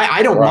 Yeah.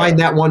 I don't mind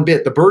that one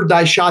bit. The bird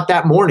I shot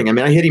that morning,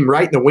 I hit him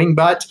right in the wing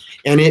butt,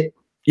 and it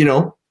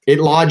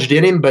lodged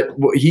in him, but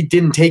he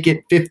didn't take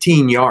it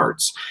 15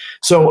 yards.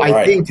 So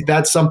I think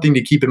that's something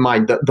to keep in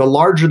mind. The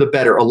larger, the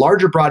better. A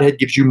larger broadhead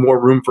gives you more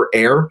room for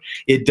air.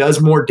 It does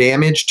more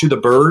damage to the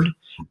bird.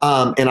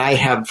 And I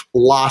have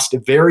lost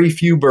very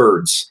few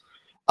birds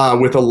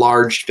with a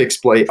large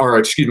fixed blade, a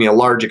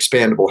large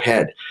expandable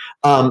head.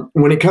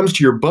 When it comes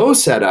to your bow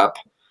setup,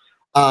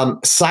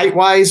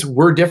 sight-wise,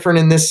 we're different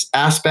in this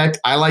aspect.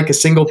 I like a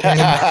single pin.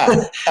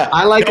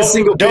 I like a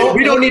single pin.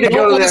 We don't need to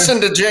go there. Don't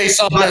listen to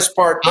Jace on this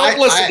part. Don't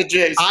listen to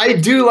Jace. I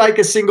do like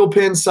a single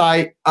pin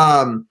sight,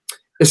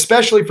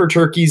 especially for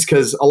turkeys,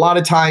 because a lot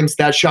of times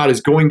that shot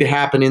is going to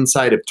happen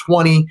inside of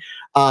 20.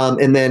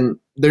 And then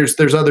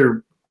there's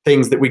other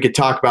things that we could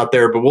talk about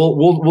there, but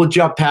we'll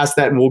jump past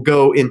that and we'll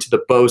go into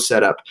the bow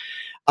setup.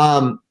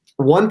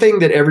 One thing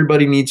that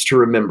everybody needs to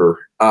remember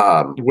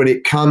when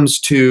it comes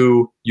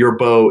to your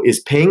bow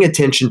is paying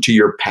attention to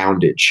your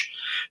poundage.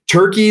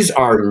 Turkeys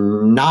are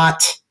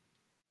not,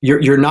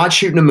 you're not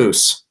shooting a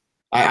moose.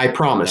 I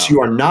promise. No.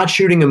 You are not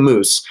shooting a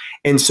moose.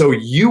 And so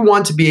you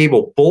want to be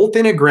able, both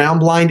in a ground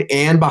blind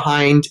and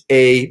behind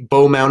a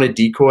bow mounted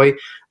decoy,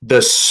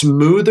 the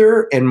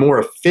smoother and more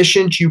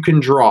efficient you can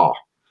draw,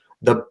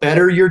 the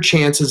better your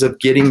chances of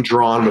getting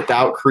drawn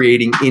without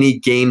creating any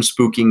game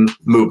spooking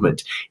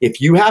movement. If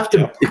you have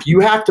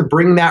to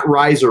bring that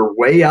riser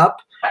way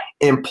up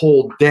and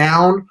pull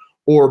down,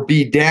 or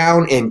be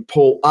down and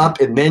pull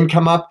up and then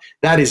come up,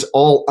 that is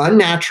all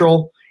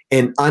unnatural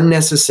and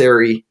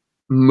unnecessary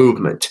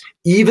movement.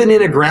 Even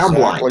in a ground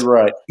blind.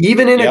 Right.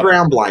 Even in a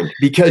ground blind,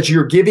 because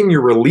you're giving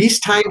your release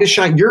time to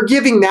shine. You're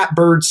giving that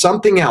bird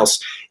something else.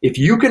 If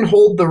you can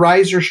hold the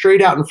riser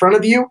straight out in front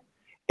of you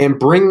and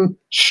bring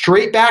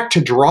straight back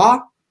to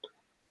draw,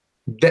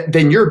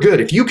 then you're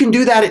good. If you can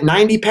do that at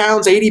 90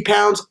 pounds, 80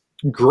 pounds,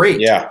 great.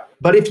 Yeah.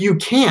 But if you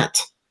can't,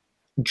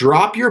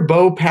 drop your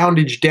bow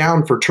poundage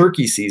down for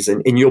turkey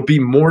season, and you'll be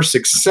more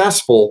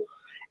successful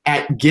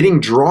at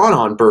getting drawn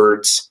on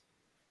birds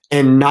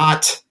and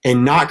not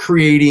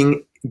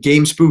creating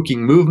game spooking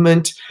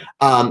movement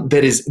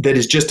that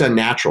is just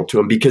unnatural to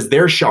them, because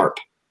they're sharp.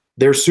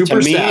 They're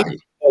super savvy.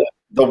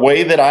 The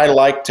way that I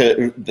like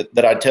to,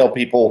 that I tell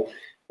people,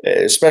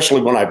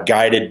 especially when I've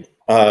guided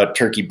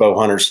turkey bow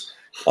hunters,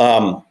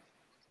 I'll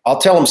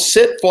tell them,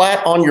 sit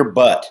flat on your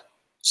butt,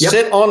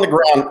 sit on the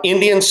ground,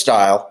 Indian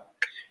style.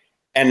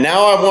 And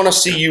now I want to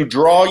see you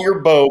draw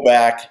your bow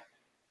back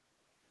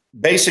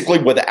basically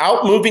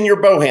without moving your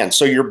bow hand.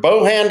 So your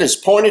bow hand is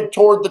pointed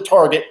toward the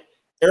target.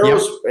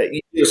 Arrows,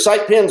 your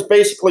sight pin's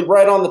basically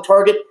right on the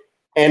target.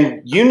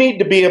 And you need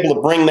to be able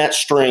to bring that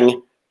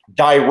string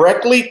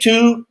directly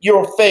to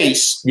your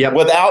face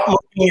without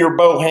moving your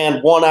bow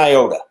hand one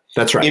iota.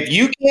 That's right. If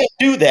you can't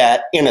do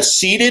that in a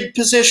seated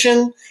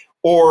position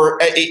or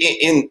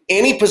in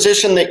any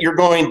position that you're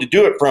going to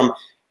do it from,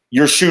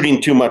 you're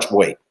shooting too much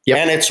weight. Yep.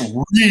 And it's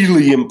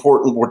really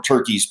important with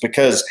turkeys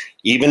because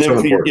even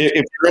if you're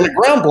in a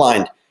ground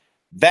blind,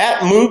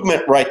 that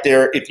movement right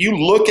there, if you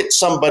look at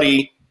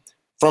somebody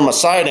from a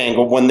side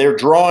angle when they're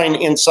drawing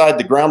inside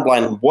the ground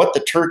blind, what the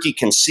turkey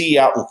can see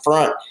out in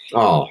front,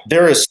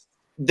 there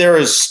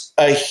is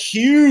a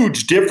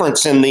huge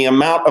difference in the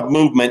amount of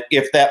movement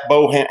if that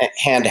bow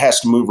hand has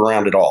to move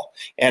around at all.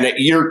 And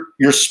you're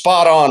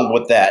spot on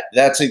with that.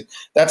 That's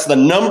the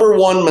number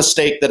one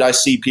mistake that I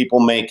see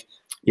people make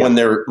when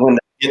they're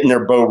getting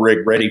their bow rig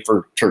ready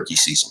for turkey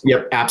season.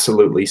 Yep,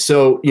 absolutely.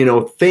 So,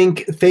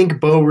 think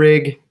bow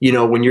rig,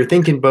 when you're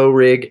thinking bow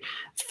rig,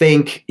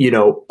 think,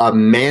 a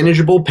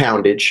manageable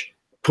poundage,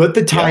 put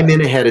the time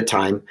in ahead of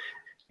time.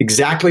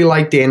 Exactly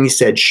like Danny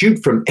said,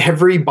 shoot from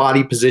every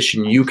body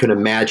position you can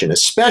imagine,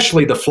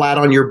 especially the flat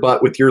on your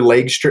butt with your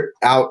legs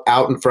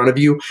out in front of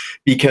you,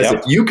 because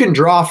if you can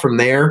draw from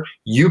there,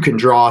 you can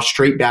draw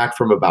straight back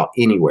from about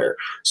anywhere.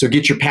 So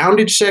get your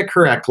poundage set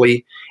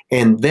correctly,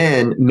 and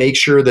then make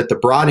sure that the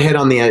broadhead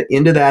on the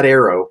end of that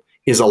arrow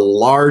is a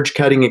large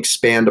cutting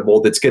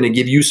expandable that's going to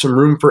give you some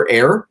room for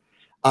air,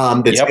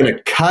 that's going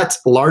to cut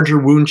larger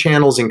wound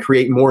channels and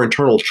create more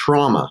internal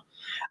trauma.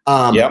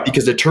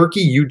 Because a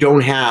turkey, you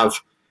don't have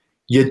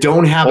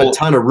a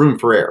ton of room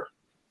for air.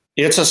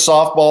 It's a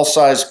softball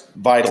size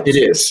vital. It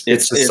is.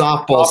 It's a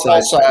softball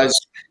size.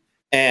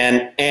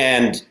 And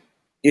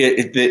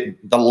the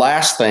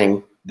last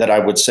thing that I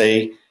would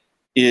say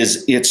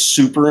is it's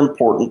super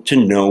important to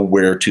know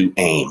where to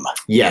aim.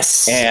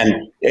 Yes.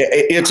 And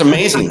it's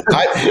amazing.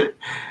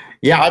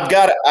 I've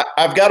got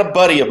a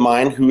buddy of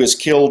mine who has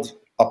killed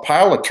a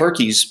pile of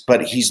turkeys,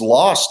 but he's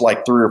lost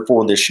like 3 or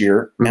 4 this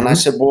year. Mm-hmm. And I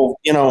said, well,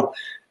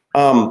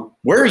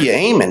 where are you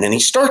aiming? And he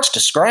starts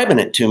describing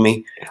it to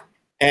me.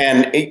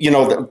 And,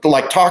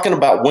 like talking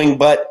about wing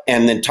butt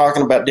and then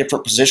talking about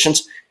different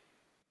positions.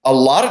 A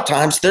lot of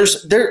times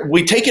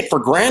we take it for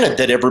granted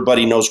that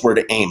everybody knows where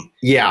to aim.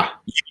 Yeah.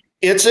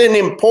 It's an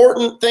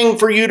important thing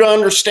for you to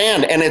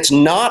understand. And it's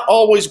not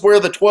always where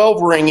the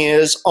 12 ring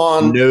is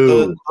on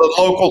the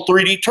local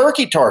 3D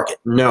turkey target.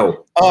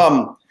 No.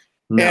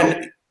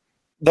 And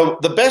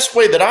the best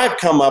way that I've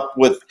come up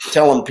with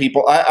telling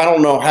people, I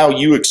don't know how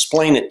you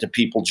explain it to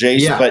people,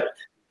 Jace, but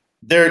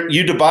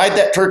you divide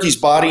that turkey's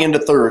body into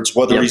thirds,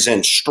 whether he's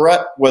in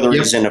strut, whether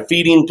he's in a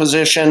feeding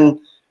position,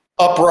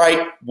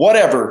 upright,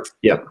 whatever.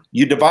 Yep.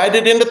 You divide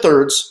it into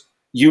thirds.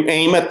 You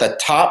aim at the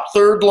top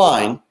third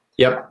line.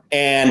 Yep.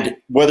 And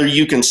whether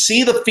you can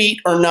see the feet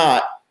or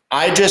not,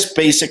 I just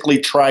basically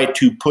try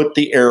to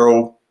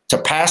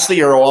pass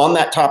the arrow on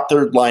that top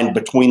third line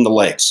between the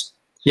legs.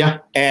 Yeah.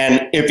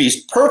 And if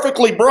he's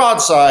perfectly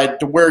broadside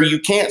to where you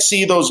can't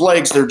see those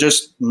legs, they're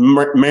just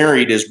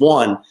married as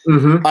one,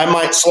 I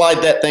might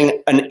slide that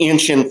thing an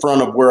inch in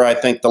front of where I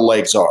think the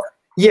legs are.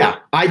 Yeah,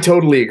 I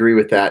totally agree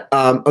with that.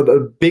 A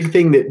big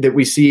thing that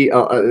we see,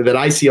 that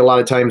I see a lot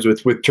of times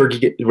with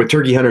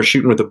turkey hunters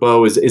shooting with a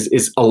bow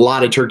is a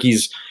lot of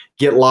turkeys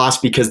get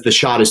lost because the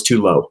shot is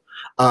too low.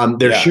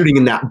 They're shooting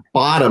in that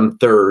bottom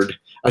third,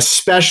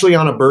 especially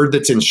on a bird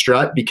that's in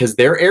strut, because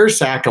their air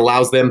sac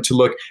allows them to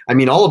look. I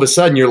mean, all of a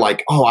sudden you're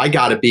like,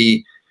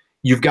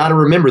 you've got to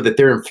remember that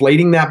they're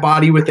inflating that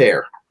body with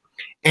air.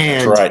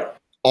 And that's right.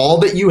 All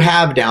that you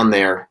have down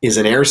there is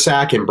an air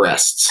sac and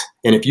breasts.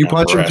 And if you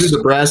punch them through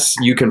the breasts,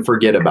 you can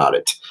forget about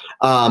it.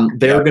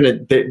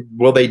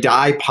 Will they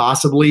die?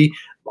 Possibly.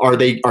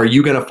 Are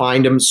you going to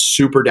find them?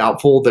 Super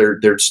doubtful.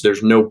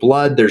 There's no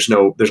blood. There's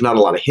not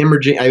a lot of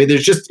hemorrhaging. I mean,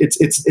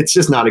 it's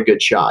just not a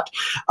good shot.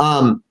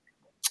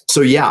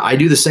 So yeah, I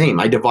do the same.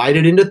 I divide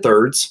it into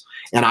thirds,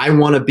 and I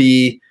want to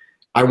be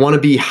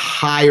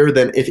higher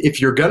than,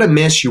 if you're going to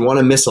miss, you want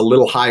to miss a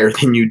little higher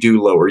than you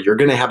do lower. You're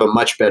going to have a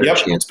much better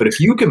chance. But if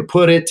you can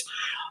put it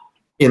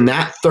in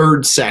that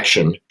third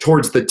section,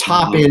 towards the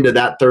top end of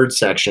that third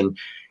section,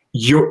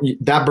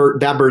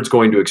 that bird's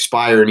going to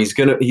expire, and he's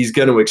going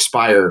to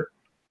expire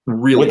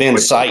really within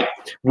quickly. sight.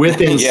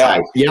 Within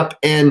sight. Yep.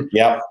 And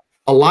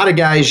a lot of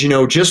guys,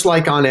 just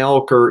like on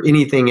elk or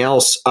anything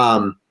else,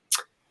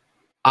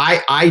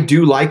 I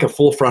do like a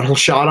full frontal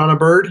shot on a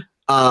bird.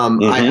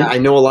 I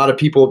know a lot of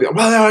people will be,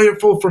 well, you're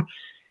full front.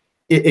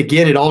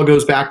 Again, it all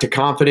goes back to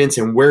confidence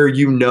and where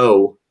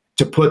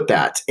to put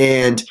that.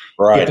 And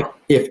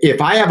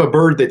if I have a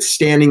bird that's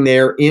standing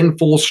there in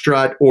full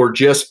strut or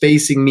just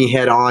facing me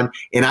head on,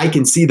 and I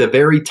can see the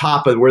very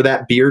top of where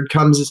that beard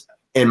comes,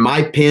 and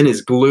my pin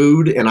is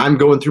glued, and I'm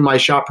going through my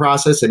shot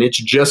process, and it's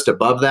just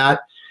above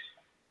that,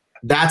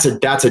 that's a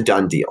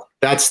done deal.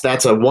 That's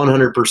a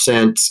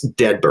 100%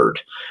 dead bird.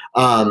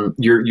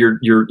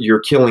 You're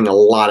killing a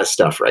lot of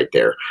stuff right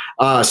there.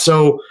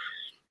 So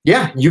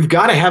yeah, you've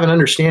got to have an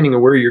understanding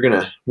of where you're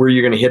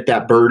gonna hit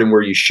that bird and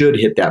where you should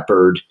hit that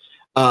bird.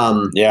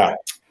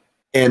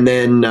 And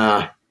then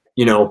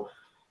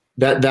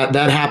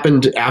that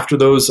happened after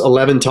those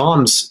 11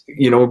 toms,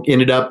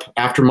 ended up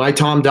after my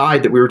tom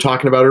died that we were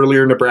talking about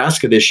earlier in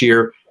Nebraska this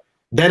year.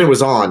 Then it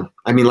was on.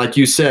 I mean, like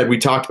you said, we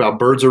talked about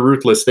birds are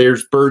ruthless.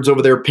 There's birds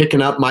over there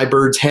picking up my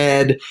bird's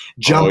head,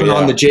 jumping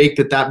on the Jake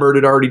that bird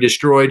had already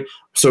destroyed.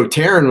 So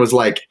Taryn was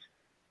like,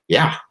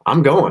 yeah,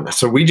 I'm going.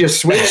 So we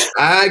just switched.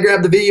 I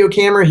grabbed the video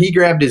camera. He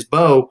grabbed his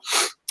bow.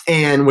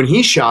 And when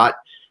he shot,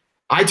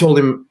 I told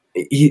him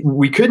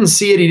we couldn't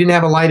see it. He didn't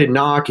have a lighted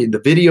knock.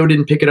 The video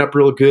didn't pick it up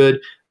real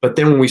good. But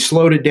then when we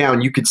slowed it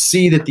down, you could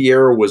see that the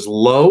arrow was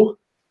low.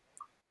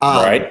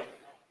 Right.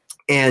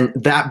 And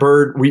that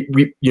bird,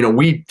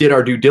 we did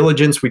our due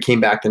diligence. We came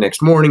back the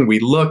next morning. We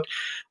looked,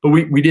 but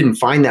we didn't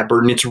find that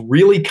bird. And it's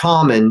really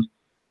common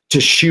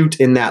to shoot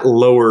in that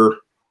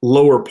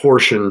lower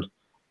portion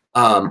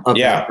of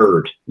that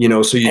bird.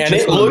 So you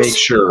just want to make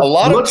sure. A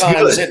lot of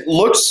times it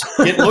looks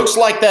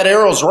like that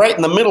arrow's right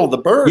in the middle of the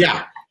bird.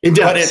 Yeah, it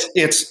does.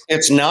 But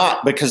it's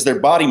not, because their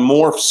body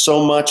morphs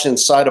so much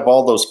inside of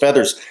all those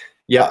feathers.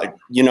 Yeah,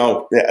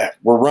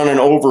 we're running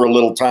over a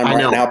little time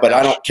right now, but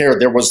I don't care.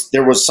 There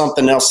was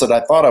something else that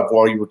I thought of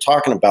while you were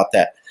talking about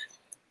that.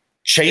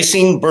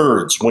 Chasing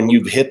birds when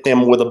you've hit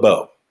them with a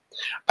bow.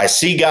 I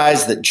see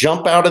guys that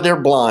jump out of their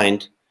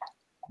blind,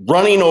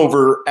 running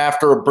over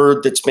after a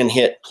bird that's been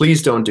hit.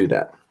 Please don't do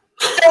that.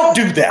 Don't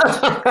do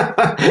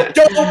that.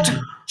 Don't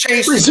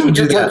chase your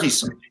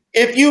turkeys.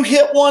 If you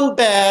hit one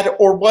bad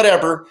or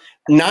whatever,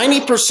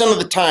 90% of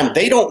the time,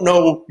 they don't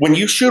know, when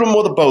you shoot them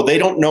with a bow, they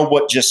don't know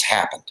what just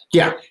happened.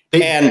 Yeah.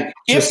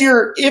 If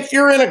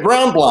you're in a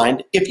ground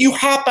blind, if you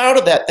hop out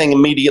of that thing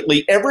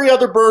immediately, every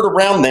other bird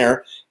around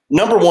there,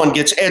 number one,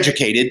 gets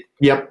educated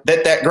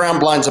that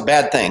ground blind's a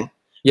bad thing.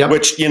 Yep.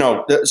 Which,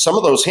 some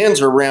of those hens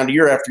are around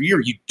year after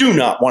year. You do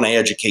not want to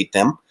educate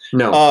them.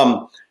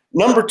 No.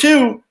 Number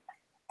two,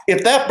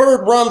 if that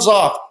bird runs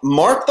off,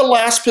 mark the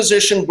last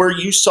position where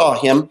you saw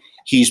him.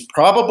 He's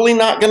probably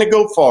not going to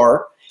go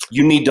far.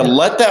 You need to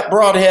let that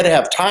broadhead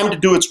have time to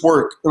do its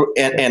work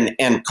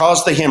and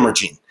cause the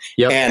hemorrhaging.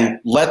 Yep. And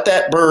let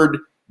that bird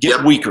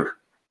get weaker.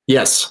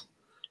 Yes.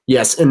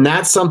 And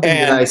that's something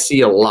that I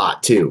see a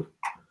lot too.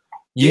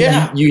 You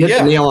hit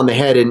the nail on the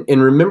head.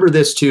 And remember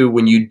this too,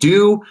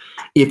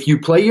 if you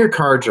play your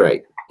cards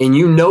right and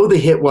the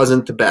hit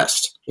wasn't the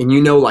best and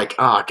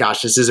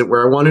this isn't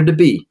where I wanted to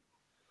be.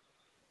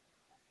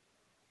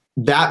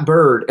 That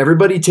bird,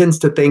 everybody tends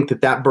to think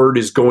that bird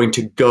is going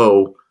to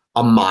go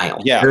a mile.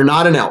 Yeah. They're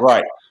not an elk.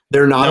 Right.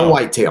 They're not a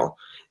whitetail.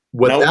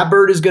 What that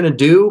bird is going to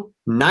do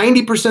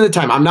 90% of the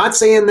time, I'm not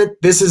saying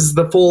that this is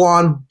the full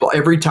on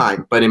every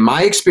time, but in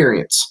my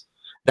experience,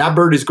 that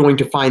bird is going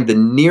to find the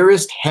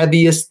nearest,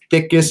 heaviest,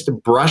 thickest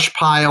brush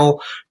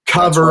pile,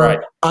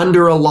 cover,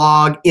 under a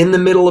log, in the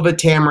middle of a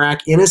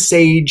tamarack, in a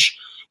sage,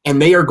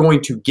 and they are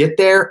going to get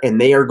there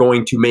and they are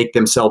going to make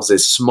themselves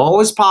as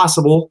small as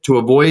possible to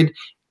avoid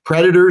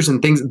predators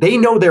and things. They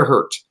know they're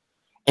hurt.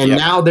 And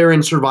now they're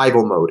in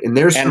survival mode. And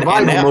their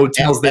survival mode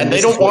tells them they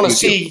don't want to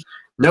see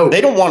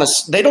they don't want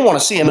to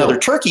see another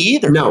turkey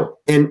either. No.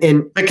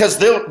 And because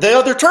the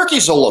other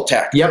turkeys will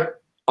attack. Yep.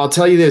 I'll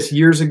tell you this,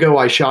 years ago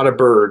I shot a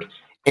bird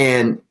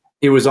and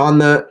it was on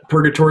the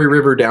Purgatory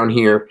River down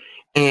here,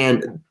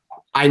 and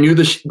I knew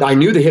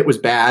the hit was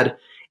bad,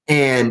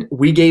 and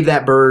we gave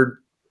that bird,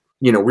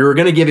 we were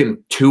going to give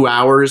him 2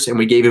 hours and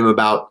we gave him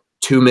about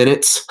 2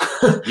 minutes.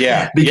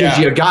 Because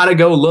you got to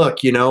go look,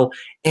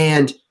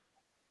 and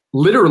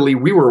literally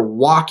we were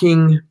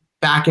walking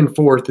back and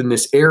forth in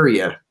this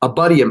area. A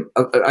buddy,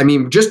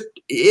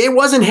 it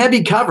wasn't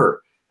heavy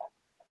cover.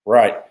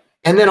 Right.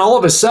 And then all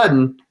of a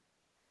sudden,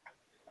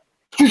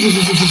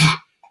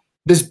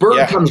 this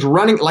bird comes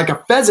running like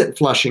a pheasant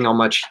flushing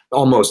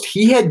almost.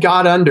 He had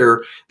got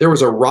under, there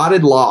was a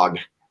rotted log,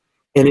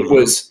 and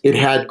it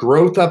had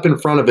growth up in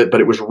front of it,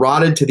 but it was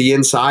rotted to the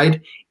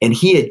inside, and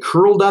he had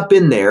curled up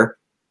in there.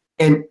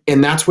 And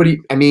that's what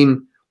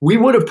we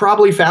would have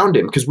probably found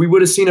him because we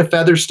would have seen a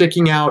feather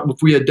sticking out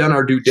if we had done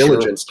our due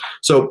diligence. Sure.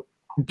 So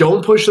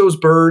don't push those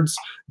birds.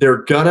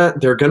 They're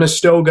gonna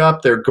stoke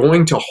up. They're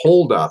going to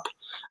hold up.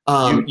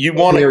 You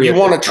want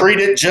to treat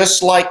it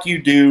just like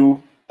you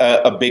do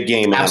a big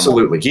game animal.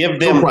 Absolutely. Give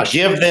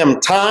them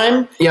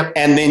time. Yep.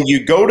 And then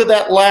you go to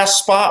that last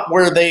spot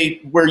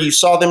where you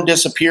saw them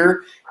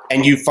disappear,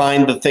 and you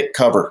find the thick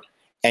cover,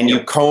 and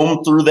you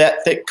comb through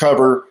that thick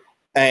cover,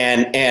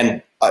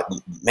 and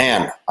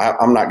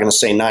I'm not going to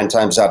say 9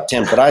 times out of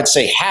 10, but I'd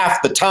say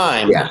half the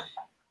time. Yeah.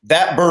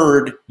 That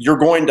bird, you're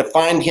going to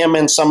find him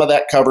in some of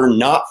that cover,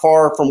 not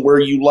far from where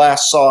you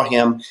last saw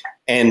him,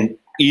 and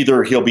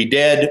either he'll be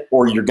dead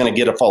or you're going to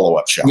get a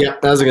follow-up shot. Yeah,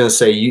 I was going to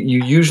say,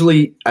 you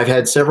usually, I've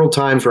had several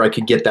times where I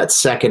could get that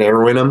second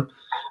arrow in him,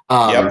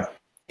 and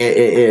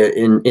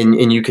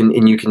you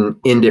can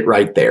end it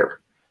right there.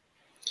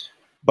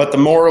 But the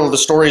moral of the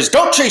story is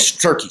don't chase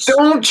turkeys.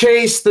 Don't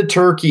chase the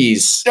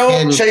turkeys.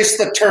 Don't chase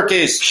the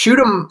turkeys. Shoot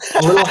them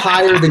a little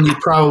higher than you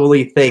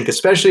probably think,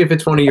 especially if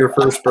it's one of your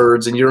first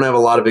birds and you don't have a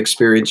lot of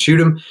experience. Shoot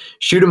them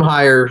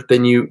higher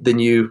than shoot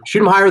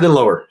them higher than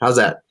lower. How's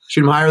that?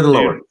 Shoot them higher than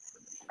lower.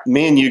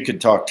 Me and you could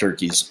talk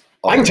turkeys.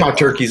 I can talk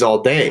turkeys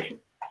all day.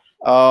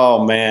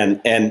 Oh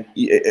man. And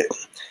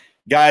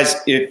guys,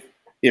 if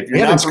you're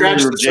not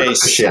familiar with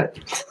Jace,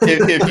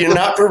 if you're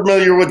not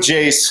familiar with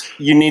Jace,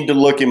 you need to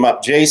look him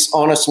up. Jace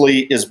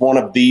honestly is one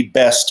of the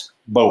best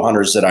bow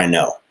hunters that I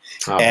know.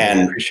 Oh,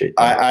 and I appreciate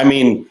that. I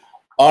mean,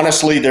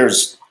 honestly,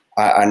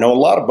 I know a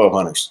lot of bow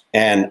hunters,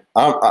 and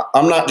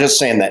I'm not just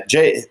saying that.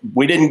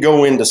 We didn't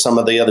go into some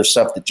of the other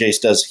stuff that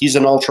Jace does. He's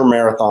an ultra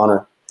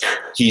marathoner.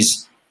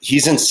 He's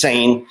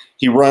insane.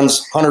 He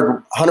runs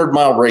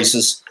 100-mile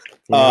races.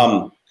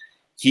 Yeah.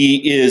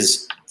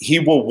 He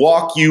will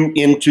walk you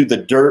into the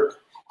dirt.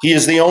 He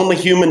is the only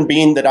human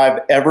being that I've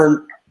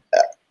ever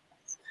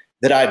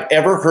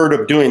heard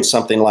of doing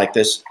something like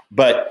this.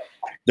 But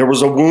there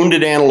was a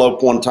wounded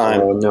antelope one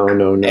time. Oh,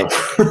 no.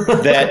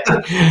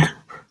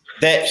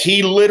 that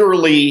he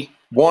literally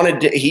wanted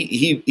to,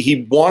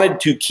 he wanted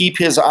to keep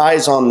his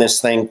eyes on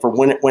this thing for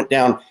when it went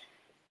down,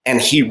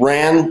 and he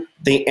ran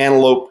the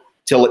antelope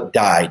till it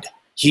died.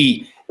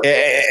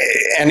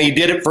 And he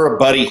did it for a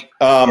buddy,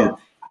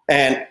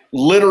 and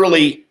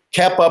literally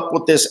kept up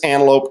with this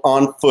antelope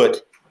on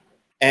foot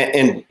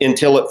and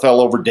until it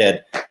fell over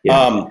dead.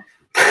 Yeah.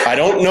 I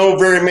don't know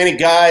very many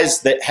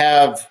guys that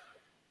have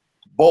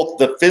both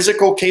the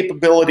physical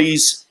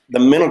capabilities, the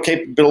mental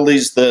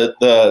capabilities,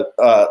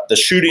 the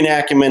shooting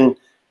acumen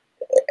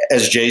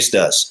as Jace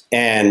does.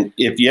 And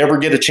if you ever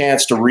get a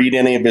chance to read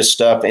any of his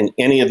stuff in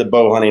any of the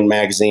bow hunting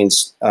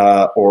magazines,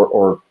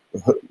 or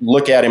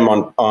look at him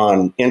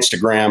on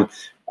Instagram,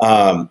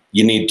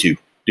 you need to.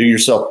 Do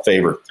yourself a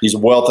favor. He's a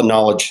wealth of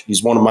knowledge.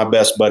 He's one of my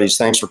best buddies.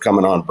 Thanks for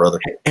coming on,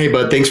 brother. Hey,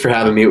 bud, thanks for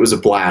having me. It was a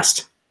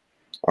blast.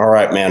 All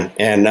right, man.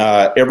 And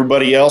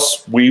everybody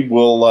else, we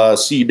will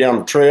see you down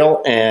the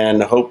trail,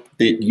 and hope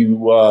that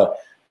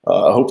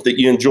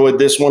you enjoyed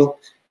this one.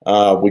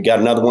 We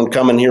got another one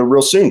coming here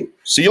real soon.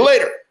 See you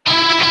later.